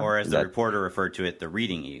earlier. Or as the reporter referred to it, the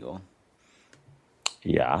Reading Eagle.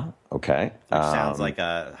 Yeah, okay. Which sounds like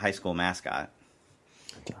a high school mascot.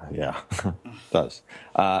 Yeah, it does.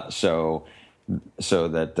 So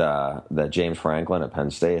that James Franklin at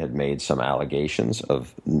Penn State had made some allegations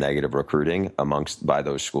of negative recruiting by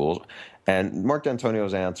those schools. And Mark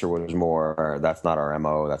D'Antonio's answer was more, that's not our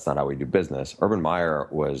MO, that's not how we do business. Urban Meyer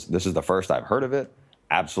was, this is the first I've heard of it,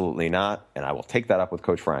 absolutely not, and I will take that up with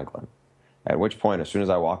Coach Franklin. At which point, as soon as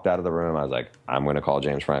I walked out of the room, I was like, I'm going to call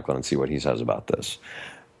James Franklin and see what he says about this.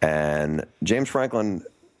 And James Franklin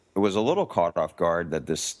was a little caught off guard that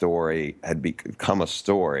this story had become a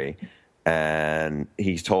story. And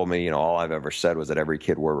he's told me, all I've ever said was that every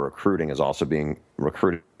kid we're recruiting is also being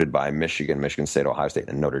recruited by Michigan, Michigan State, Ohio State,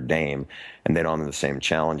 and Notre Dame, and they don't have the same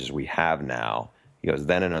challenges we have now. He goes,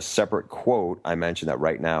 then in a separate quote, I mentioned that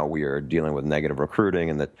right now we are dealing with negative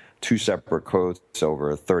recruiting, and that two separate quotes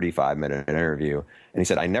over a 35-minute interview. And he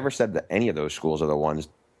said, I never said that any of those schools are the ones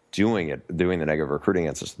doing the negative recruiting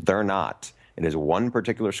against us. They're not. It is one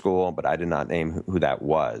particular school, but I did not name who that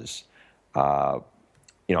was.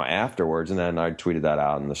 Afterwards, and then I tweeted that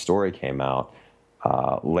out, and the story came out.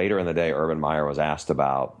 Later in the day, Urban Meyer was asked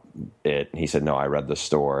about it, and he said, no, I read the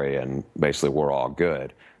story, and basically we're all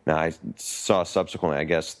good. Now, I saw subsequently, I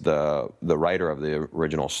guess, the writer of the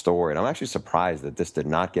original story, and I'm actually surprised that this did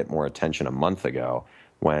not get more attention a month ago,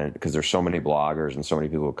 because there's so many bloggers and so many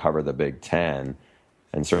people who cover the Big Ten,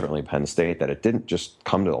 and certainly Penn State, that it didn't just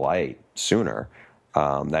come to light sooner,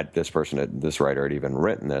 that this writer had even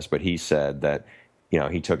written this. But he said that,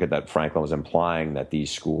 he took it that Franklin was implying that these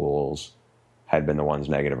schools had been the ones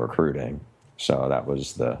negative recruiting. So that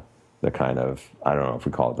was the kind of, I don't know if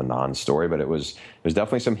we call it the non-story, but it was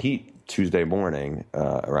definitely some heat Tuesday morning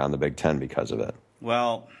around the Big Ten because of it.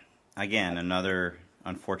 Well, again, another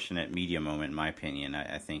unfortunate media moment, in my opinion.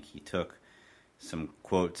 I think he took some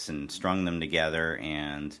quotes and strung them together,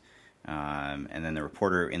 and then the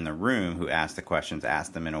reporter in the room who asked the questions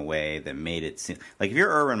asked them in a way that made it seem like if you're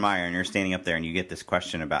Urban Meyer and you're standing up there and you get this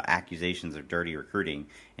question about accusations of dirty recruiting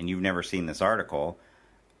and you've never seen this article,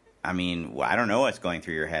 I mean, I don't know what's going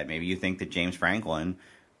through your head. Maybe you think that James Franklin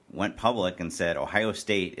went public and said Ohio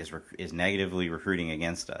State is negatively recruiting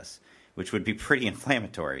against us, which would be pretty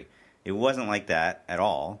inflammatory. It wasn't like that at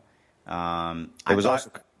all. It was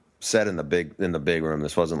also said in the big room.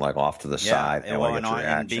 This wasn't like off to the side.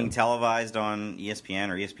 And being televised on ESPN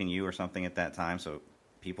or ESPNU or something at that time, so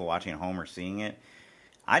people watching at home are seeing it.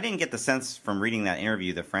 I didn't get the sense from reading that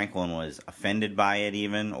interview that Franklin was offended by it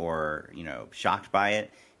even, or shocked by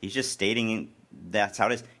it. He's just stating that's how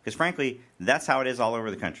it is. Because frankly, that's how it is all over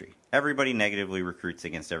the country. Everybody negatively recruits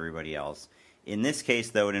against everybody else. In this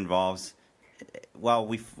case, though, it involves, well,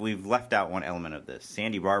 we've left out one element of this.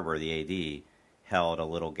 Sandy Barber, the AD, held a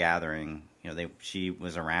little gathering. She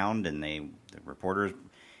was around, and the reporters,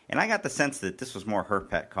 and I got the sense that this was more her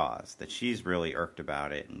pet cause, that she's really irked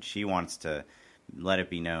about it, and she wants to let it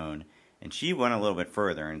be known. And she went a little bit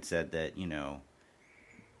further and said that,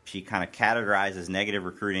 she kind of categorizes negative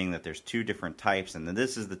recruiting, that there's two different types, and that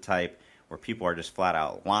this is the type where people are just flat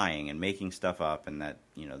out lying and making stuff up, and that,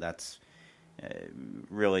 that's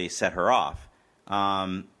really set her off.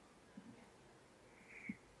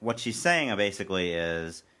 What she's saying basically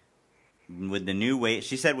is, with the new wave,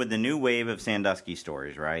 she said with the new wave of Sandusky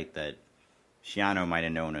stories, right, that Schiano might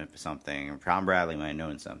have known something, or Tom Bradley might have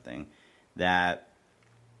known something, that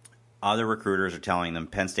other recruiters are telling them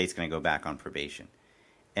Penn State's going to go back on probation.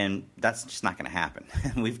 And that's just not going to happen.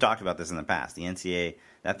 We've talked about this in the past. The NCAA,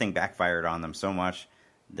 that thing backfired on them so much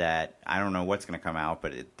that I don't know what's going to come out,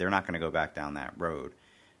 but they're not going to go back down that road.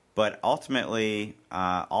 But ultimately,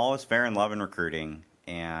 all is fair in love and recruiting,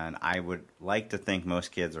 and I would like to think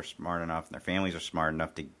most kids are smart enough, and their families are smart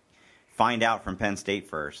enough to find out from Penn State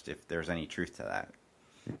first if there's any truth to that.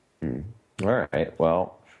 Mm-hmm. All right.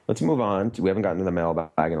 Well, let's move on. We haven't gotten to the mailbag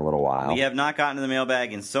in a little while. We have not gotten to the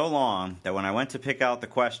mailbag in so long that when I went to pick out the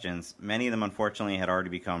questions, many of them, unfortunately, had already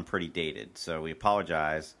become pretty dated. So we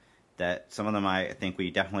apologize that some of them I think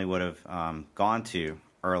we definitely would have gone to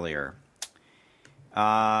earlier.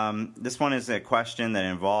 This one is a question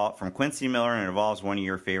that from Quincy Miller, and it involves one of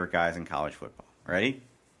your favorite guys in college football. Ready?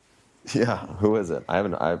 Yeah. Who is it? By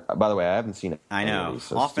the way, I haven't seen it. I know.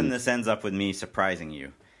 Often this ends up with me surprising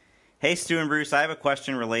you. Hey, Stu and Bruce, I have a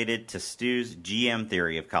question related to Stu's GM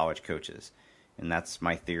theory of college coaches. And that's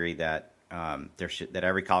my theory that that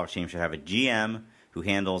every college team should have a GM who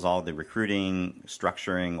handles all the recruiting,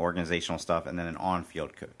 structuring, organizational stuff, and then an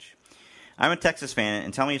on-field coach. I'm a Texas fan,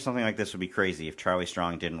 and tell me if something like this would be crazy if Charlie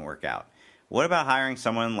Strong didn't work out. What about hiring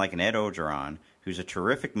someone like an Ed Orgeron, who's a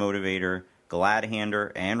terrific motivator,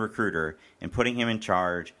 glad-hander, and recruiter, and putting him in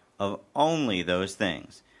charge of only those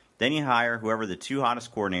things? Then you hire whoever the two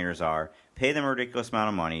hottest coordinators are, pay them a ridiculous amount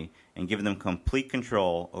of money, and give them complete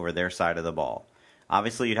control over their side of the ball.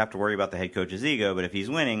 Obviously, you'd have to worry about the head coach's ego, but if he's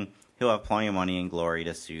winning, he'll have plenty of money and glory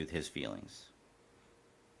to soothe his feelings.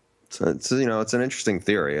 So it's an interesting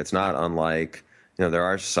theory. It's not unlike, there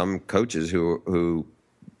are some coaches who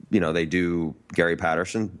they do. Gary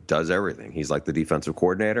Patterson does everything. He's like the defensive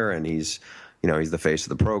coordinator, and he's the face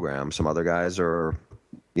of the program. Some other guys are,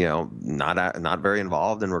 not very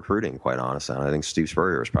involved in recruiting, quite honestly. And I think Steve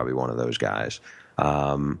Spurrier is probably one of those guys.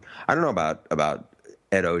 I don't know about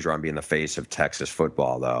Ed Orgeron being the face of Texas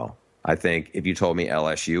football, though. I think if you told me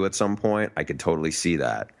LSU at some point, I could totally see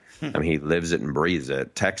that. I mean, he lives it and breathes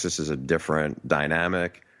it. Texas is a different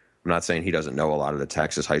dynamic. I'm not saying he doesn't know a lot of the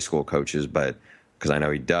Texas high school coaches, but because I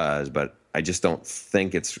know he does, but I just don't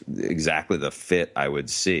think it's exactly the fit I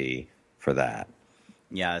would see for that.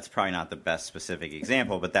 Yeah, it's probably not the best specific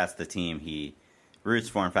example, but that's the team he roots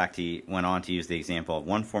for. In fact, he went on to use the example of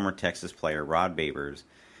one former Texas player, Rod Babers,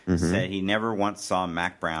 said he never once saw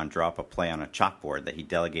Mack Brown drop a play on a chalkboard, that he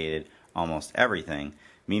delegated almost everything.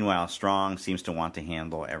 Meanwhile, Strong seems to want to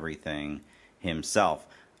handle everything himself.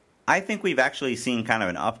 I think we've actually seen kind of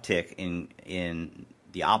an uptick in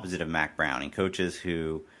the opposite of Mack Brown, in coaches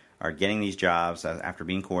who are getting these jobs after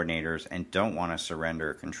being coordinators and don't want to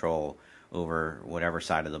surrender control over whatever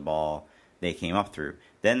side of the ball they came up through.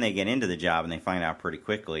 Then they get into the job and they find out pretty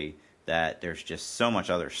quickly that there's just so much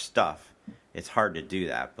other stuff. It's hard to do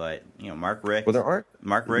that. But, Mark Richt... Well, there aren't...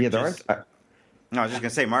 Mark Richt I was just going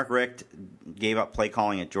to say, Mark Richt gave up play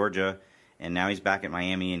calling at Georgia, and now he's back at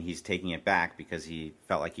Miami, and he's taking it back because he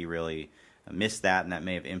felt like he really missed that, and that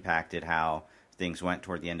may have impacted how things went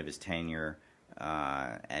toward the end of his tenure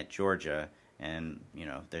at Georgia. And,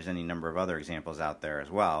 there's any number of other examples out there as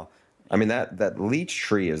well. I mean, that Leach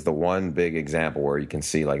tree is the one big example where you can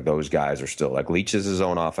see, like, those guys are still, like, Leach is his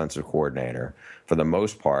own offensive coordinator. For the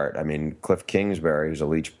most part, I mean, Cliff Kingsbury, who's a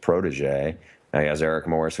Leach protege, he has Eric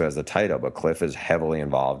Morris, who has the title, but Cliff is heavily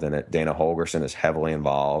involved in it. Dana Holgerson is heavily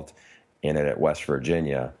involved in it at West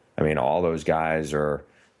Virginia. I mean, all those guys are,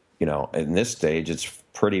 in this stage, it's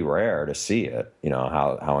pretty rare to see it,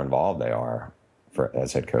 how involved they are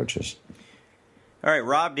as head coaches. All right,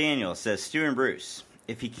 Rob Daniels says, Stu and Bruce,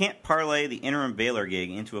 if he can't parlay the interim Baylor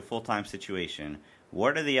gig into a full-time situation,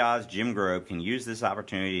 what are the odds Jim Grobe can use this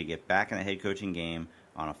opportunity to get back in the head coaching game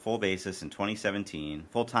on a full-time basis in 2017?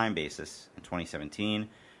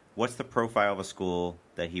 What's the profile of a school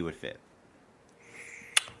that he would fit?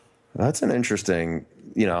 That's an interesting,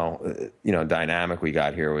 dynamic we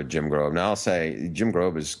got here with Jim Grobe. Now I'll say Jim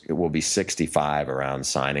Grobe will be 65 around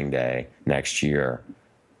signing day next year,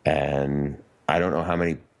 and I don't know how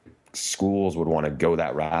many schools would want to go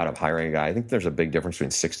that route of hiring a guy. I think there's a big difference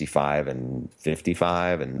between 65 and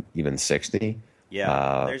 55 and even 60.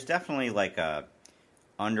 Yeah, there's definitely like a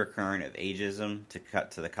undercurrent of ageism to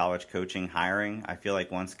cut to the college coaching hiring. I feel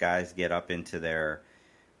like once guys get up into their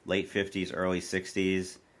late 50s, early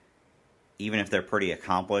 60s, even if they're pretty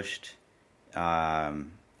accomplished,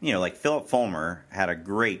 like Philip Fulmer had a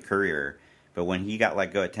great career, but when he got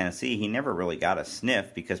let go at Tennessee, he never really got a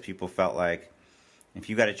sniff because people felt like if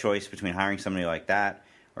you got a choice between hiring somebody like that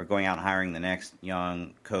or going out and hiring the next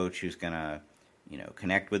young coach who's going to,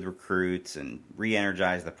 connect with recruits and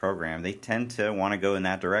re-energize the program, they tend to want to go in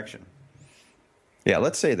that direction. Yeah,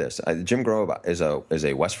 let's say this. Jim Grobe is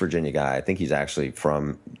a West Virginia guy. I think he's actually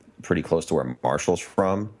from pretty close to where Marshall's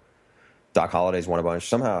from. Doc Holliday's won a bunch.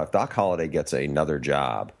 Somehow, if Doc Holliday gets another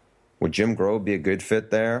job, would Jim Grobe be a good fit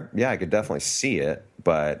there? Yeah, I could definitely see it,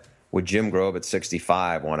 but would Jim Grobe at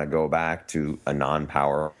 65 want to go back to a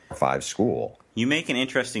non-Power 5 school? You make an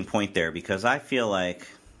interesting point there because I feel like,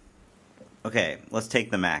 okay, let's take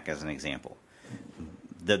the MAC as an example.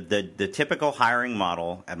 The typical hiring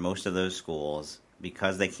model at most of those schools,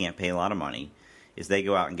 because they can't pay a lot of money, is they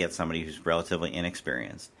go out and get somebody who's relatively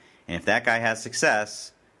inexperienced. And if that guy has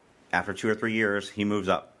success, after 2 or 3 years, he moves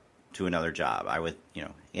up to another job.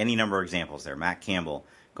 Any number of examples there. Matt Campbell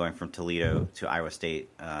going from Toledo to Iowa State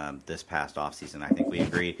this past offseason. I think we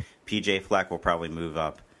agree. PJ Fleck will probably move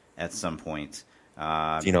up at some point.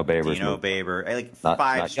 Dino Baber. Like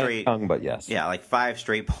five straight. Young, but yes. Yeah, like 5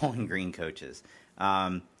 straight Bowling Green coaches.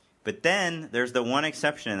 But then there's the one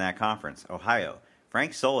exception in that conference, Ohio.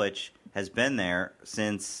 Frank Solich has been there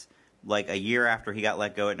since like a year after he got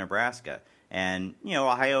let go at Nebraska. And,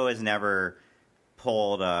 Ohio has never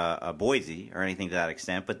pulled a Boise or anything to that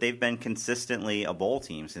extent, but they've been consistently a bowl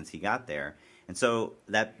team since he got there. And so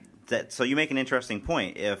so you make an interesting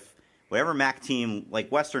point. If whatever MAC team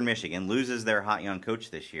like Western Michigan loses their hot young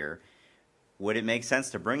coach this year, would it make sense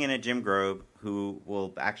to bring in a Jim Grobe who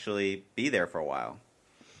will actually be there for a while?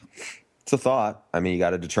 It's a thought. I mean, you got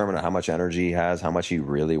to determine how much energy he has, how much he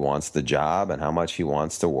really wants the job, and how much he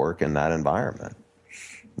wants to work in that environment.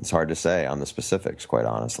 It's hard to say on the specifics, quite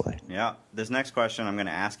honestly. Yeah. This next question, I'm going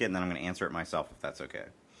to ask it, and then I'm going to answer it myself, if that's okay.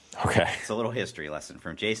 Okay. It's a little history lesson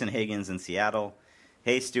from Jason Higgins in Seattle.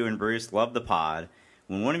 Hey, Stu and Bruce, love the pod.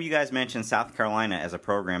 When one of you guys mentioned South Carolina as a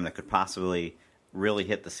program that could possibly really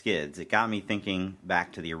hit the skids, it got me thinking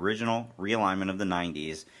back to the original realignment of the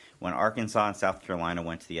 90s when Arkansas and South Carolina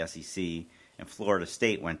went to the SEC and Florida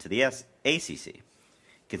State went to the ACC.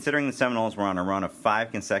 Considering the Seminoles were on a run of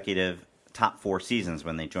 5 consecutive top 4 seasons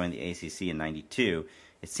when they joined the ACC in 92,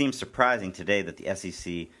 it seems surprising today that the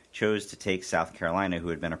SEC chose to take South Carolina, who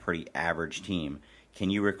had been a pretty average team. Can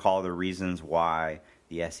you recall the reasons why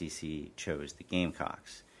the SEC chose the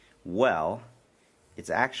Gamecocks? Well, it's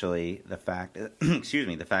actually the fact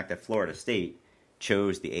that Florida State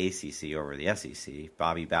chose the ACC over the SEC.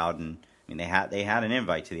 Bobby Bowden, they had an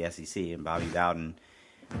invite to the SEC, and Bobby Bowden,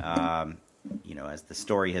 as the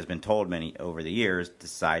story has been told many over the years,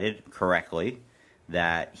 decided correctly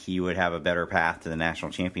that he would have a better path to the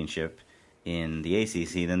national championship in the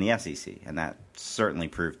ACC than the SEC, and that certainly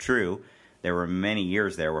proved true. There were many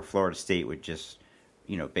years there where Florida State would just,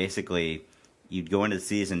 basically you'd go into the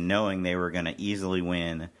season knowing they were going to easily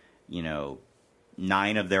win,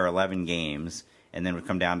 9 of their 11 games, and then would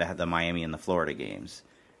come down to the Miami and the Florida games.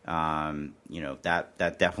 That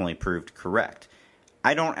definitely proved correct.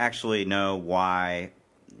 I don't actually know why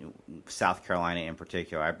South Carolina in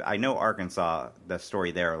particular. I know Arkansas, the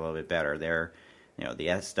story there a little bit better.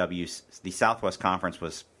 The Southwest Conference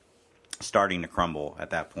was starting to crumble at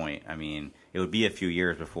that point. It would be a few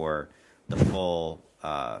years before the full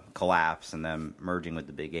collapse and them merging with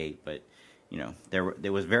the Big 8. But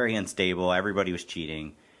it was very unstable. Everybody was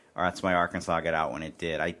cheating. Or that's why Arkansas got out when it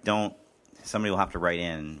did. Somebody will have to write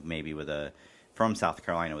in maybe from South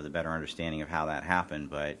Carolina with a better understanding of how that happened,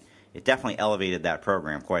 but it definitely elevated that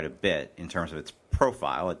program quite a bit in terms of its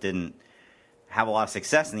profile. It didn't have a lot of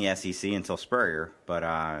success in the SEC until Spurrier, but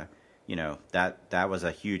that was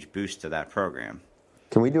a huge boost to that program.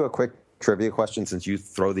 Can we do a quick trivia question since you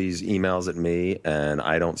throw these emails at me and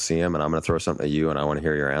I don't see them, and I'm going to throw something at you and I want to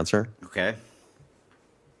hear your answer? Okay.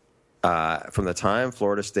 From the time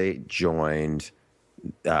Florida State joined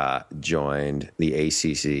the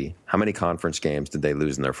ACC, how many conference games did they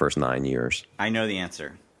lose in their first 9 years? I know the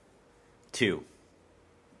answer. 2.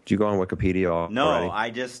 Did you go on Wikipedia already? No,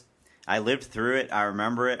 I lived through it. I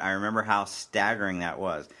remember it. I remember how staggering that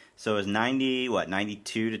was. So it was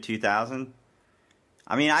 92 to 2000?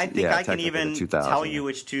 I mean, I think I can even tell you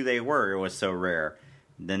which 2 they were. It was so rare.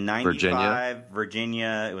 The 95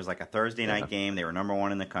 Virginia, it was like a Thursday night game. They were number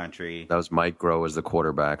 1 in the country. That was Mike Groh as the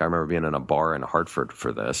quarterback. I remember being in a bar in Hartford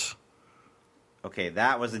for this. Okay,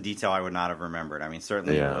 that was a detail I would not have remembered. I mean,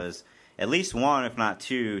 certainly it was at least 1, if not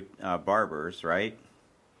 2, Barbers, right?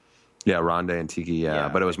 Yeah, Rondé and Tiki, yeah.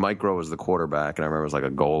 But it was Mike Groh was the quarterback, and I remember it was like a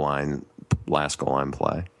last goal line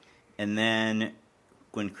play. And then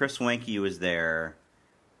when Chris Wenke was there,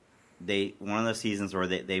 one of those seasons where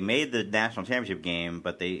they made the national championship game,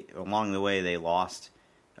 but along the way they lost.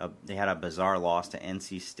 They had a bizarre loss to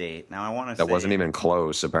NC State. Now I want to say that wasn't even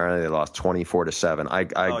close. Apparently they lost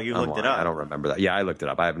 24-7. You looked it up? I don't remember that. Yeah, I looked it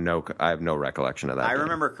up. I have no recollection of that. I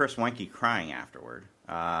remember Chris Wenke crying afterward.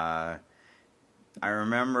 I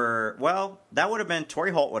remember. Well, that would have been Torrey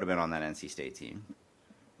Holt would have been on that NC State team.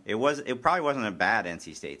 It probably wasn't a bad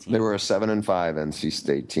NC State team. They were a 7-5 NC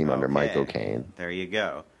State team under Mike O'Kane. There you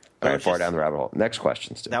go. All right, far down the rabbit hole. Next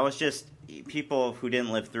question, Stu. That was just people who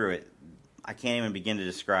didn't live through it. I can't even begin to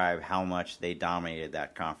describe how much they dominated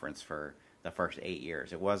that conference for the first 8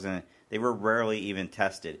 years. They were rarely even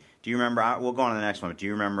tested. Do you remember? We'll go on to the next one. But do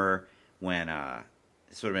you remember when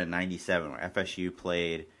this would have been '97 when FSU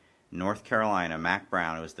played North Carolina? Mac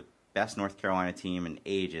Brown. It was the best North Carolina team in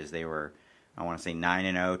ages. They were, I want to say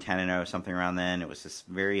 9-0, 10-0, something around then. It was this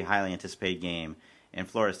very highly anticipated game, and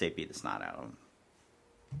Florida State beat the snot out of them.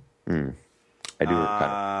 I do.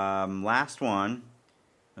 Last one.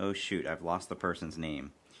 Oh, shoot. I've lost the person's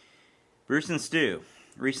name. Bruce and Stu.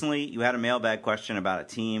 Recently, you had a mailbag question about a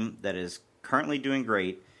team that is currently doing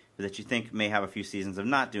great, but that you think may have a few seasons of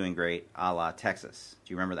not doing great, a la Texas.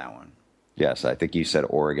 Do you remember that one? Yes, I think you said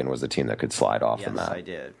Oregon was the team that could slide off from that. Yes, I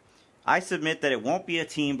did. I submit that it won't be a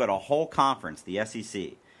team, but a whole conference, the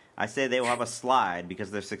SEC. I say they will have a slide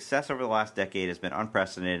because their success over the last decade has been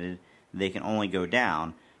unprecedented. They can only go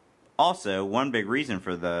down. Also, one big reason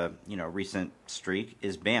for the recent streak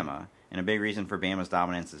is Bama, and a big reason for Bama's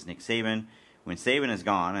dominance is Nick Saban. When Saban is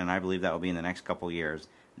gone, and I believe that will be in the next couple of years,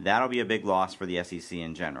 that'll be a big loss for the SEC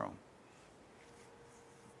in general.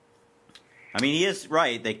 I mean, he is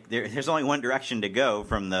right. There's only one direction to go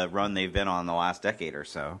from the run they've been on the last decade or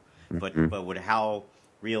so. But how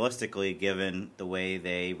realistically, given the way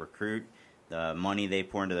they recruit, the money they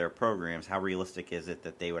pour into their programs, how realistic is it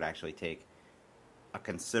that they would actually take a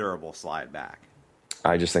considerable slide back?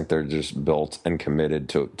 I just think they're just built and committed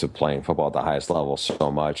to playing football at the highest level so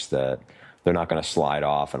much that they're not going to slide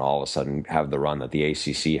off and all of a sudden have the run that the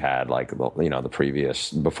ACC had, like the previous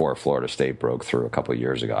before Florida State broke through a couple of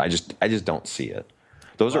years ago. I just don't see it.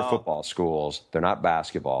 Those are football schools. They're not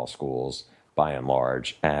basketball schools by and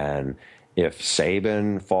large. And if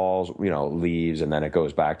Saban falls, leaves, and then it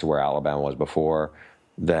goes back to where Alabama was before,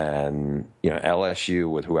 then LSU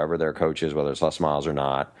with whoever their coach is, whether it's Les Miles or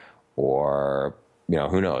not, or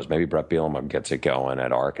who knows, maybe Brett Bielema gets it going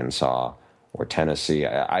at Arkansas or Tennessee.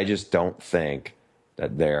 I just don't think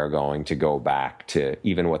that they're going to go back to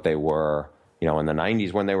even what they were, in the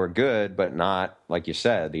 90s when they were good, but not, like you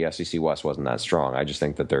said, the SEC West wasn't that strong. I just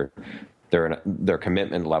think that their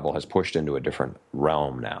commitment level has pushed into a different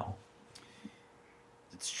realm now.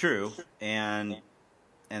 It's true, and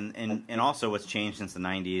also what's changed since the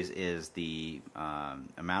 90s is the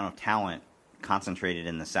amount of talent concentrated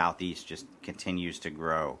in the Southeast just continues to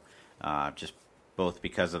grow, just both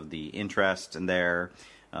because of the interest in there,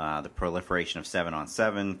 the proliferation of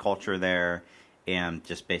 7-on-7 culture there, and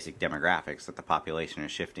just basic demographics that the population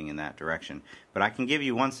is shifting in that direction. But I can give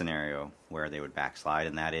you one scenario where they would backslide,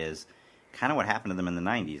 and that is kind of what happened to them in the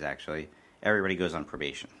 90s, actually. Everybody goes on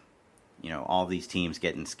probation. All of these teams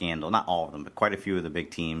get in scandal. Not all of them, but quite a few of the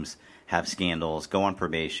big teams have scandals, go on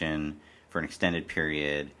probation for an extended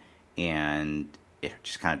period, and it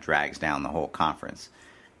just kind of drags down the whole conference.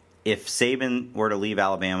 If Saban were to leave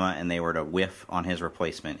Alabama and they were to whiff on his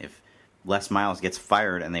replacement, if Les Miles gets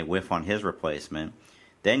fired and they whiff on his replacement,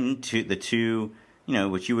 then the two,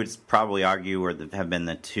 which you would probably argue have been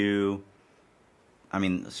the two. I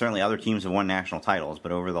mean, certainly other teams have won national titles,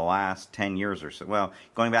 but over the last 10 years or so, well,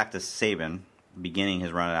 going back to Saban, beginning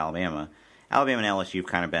his run at Alabama and LSU have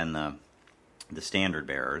kind of been the standard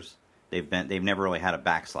bearers. They've never really had a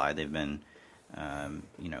backslide. They've been,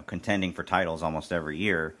 contending for titles almost every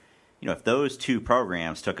year. If those two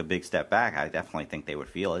programs took a big step back, I definitely think they would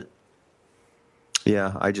feel it.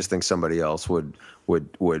 Yeah, I just think somebody else would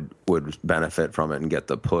benefit from it and get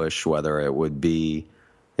the push, whether it would be,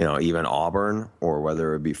 even Auburn, or whether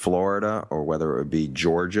it would be Florida, or whether it would be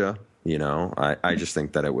Georgia. I just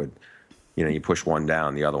think that it would, you push one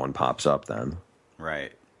down, the other one pops up then.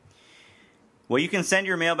 Right. Well, you can send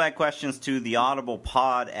your mailbag questions to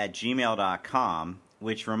theaudiblepod@gmail.com,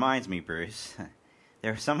 which reminds me, Bruce,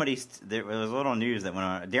 there was a little news that went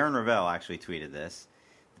on. Darren Ravel actually tweeted this.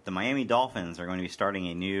 The Miami Dolphins are going to be starting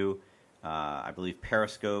a new, I believe,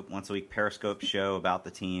 once-a-week Periscope show about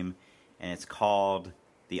the team, and it's called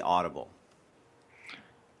The Audible.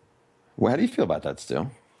 Well, how do you feel about that, Stu?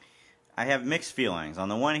 I have mixed feelings. On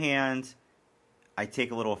the one hand, I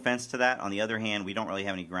take a little offense to that. On the other hand, we don't really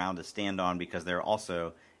have any ground to stand on because there was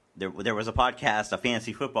a podcast, a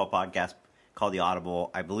fantasy football podcast called The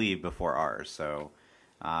Audible, I believe, before ours. So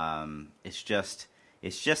it's just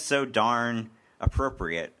so darn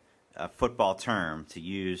appropriate a football term to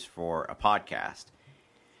use for a podcast.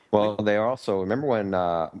 Well, they also, remember when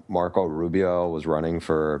Marco Rubio was running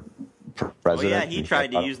for president? Oh, yeah, he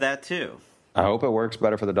tried to use that too. I hope it works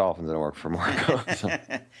better for the Dolphins than it worked for Marco. So,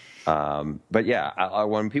 but yeah,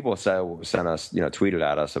 when people sent us, tweeted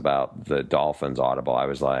at us about the Dolphins Audible, I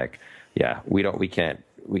was like, yeah, we can't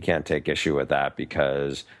take issue with that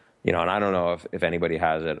because, and I don't know if anybody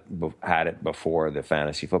had it before the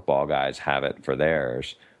fantasy football guys have it for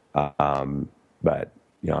theirs. But I'm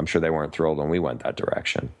sure they weren't thrilled when we went that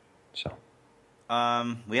direction. So,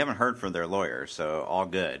 we haven't heard from their lawyers, so all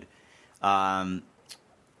good.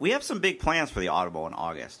 We have some big plans for the Audible in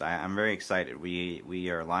August. I'm very excited. We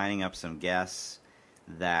are lining up some guests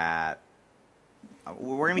that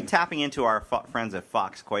we're going to be tapping into our friends at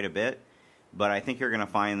Fox quite a bit, but I think you're going to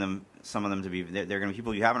find some of them to be, they're going to be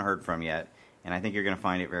people you haven't heard from yet, and I think you're going to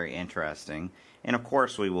find it very interesting. And of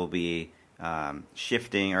course, we will be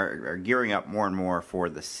shifting or gearing up more and more for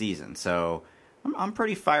the season. So I'm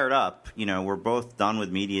pretty fired up. We're both done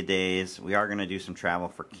with media days. We are going to do some travel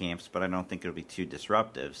for camps, but I don't think it'll be too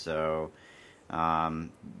disruptive. So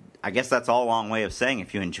I guess that's all a long way of saying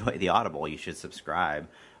if you enjoy the Audible, you should subscribe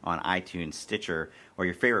on iTunes, Stitcher, or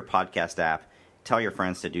your favorite podcast app. Tell your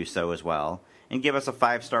friends to do so as well. And give us a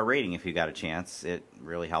 5-star rating if you got a chance. It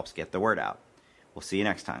really helps get the word out. We'll see you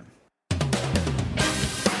next time.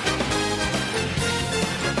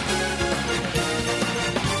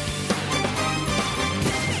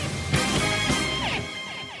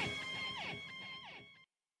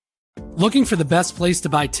 Looking for the best place to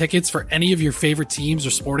buy tickets for any of your favorite teams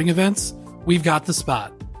or sporting events? We've got the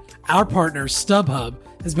spot. Our partner, StubHub,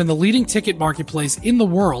 has been the leading ticket marketplace in the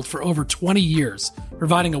world for over 20 years,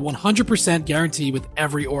 providing a 100% guarantee with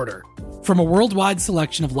every order. From a worldwide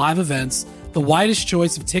selection of live events, the widest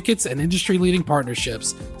choice of tickets, and industry-leading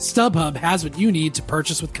partnerships, StubHub has what you need to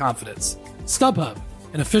purchase with confidence. StubHub,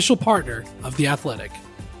 an official partner of The Athletic.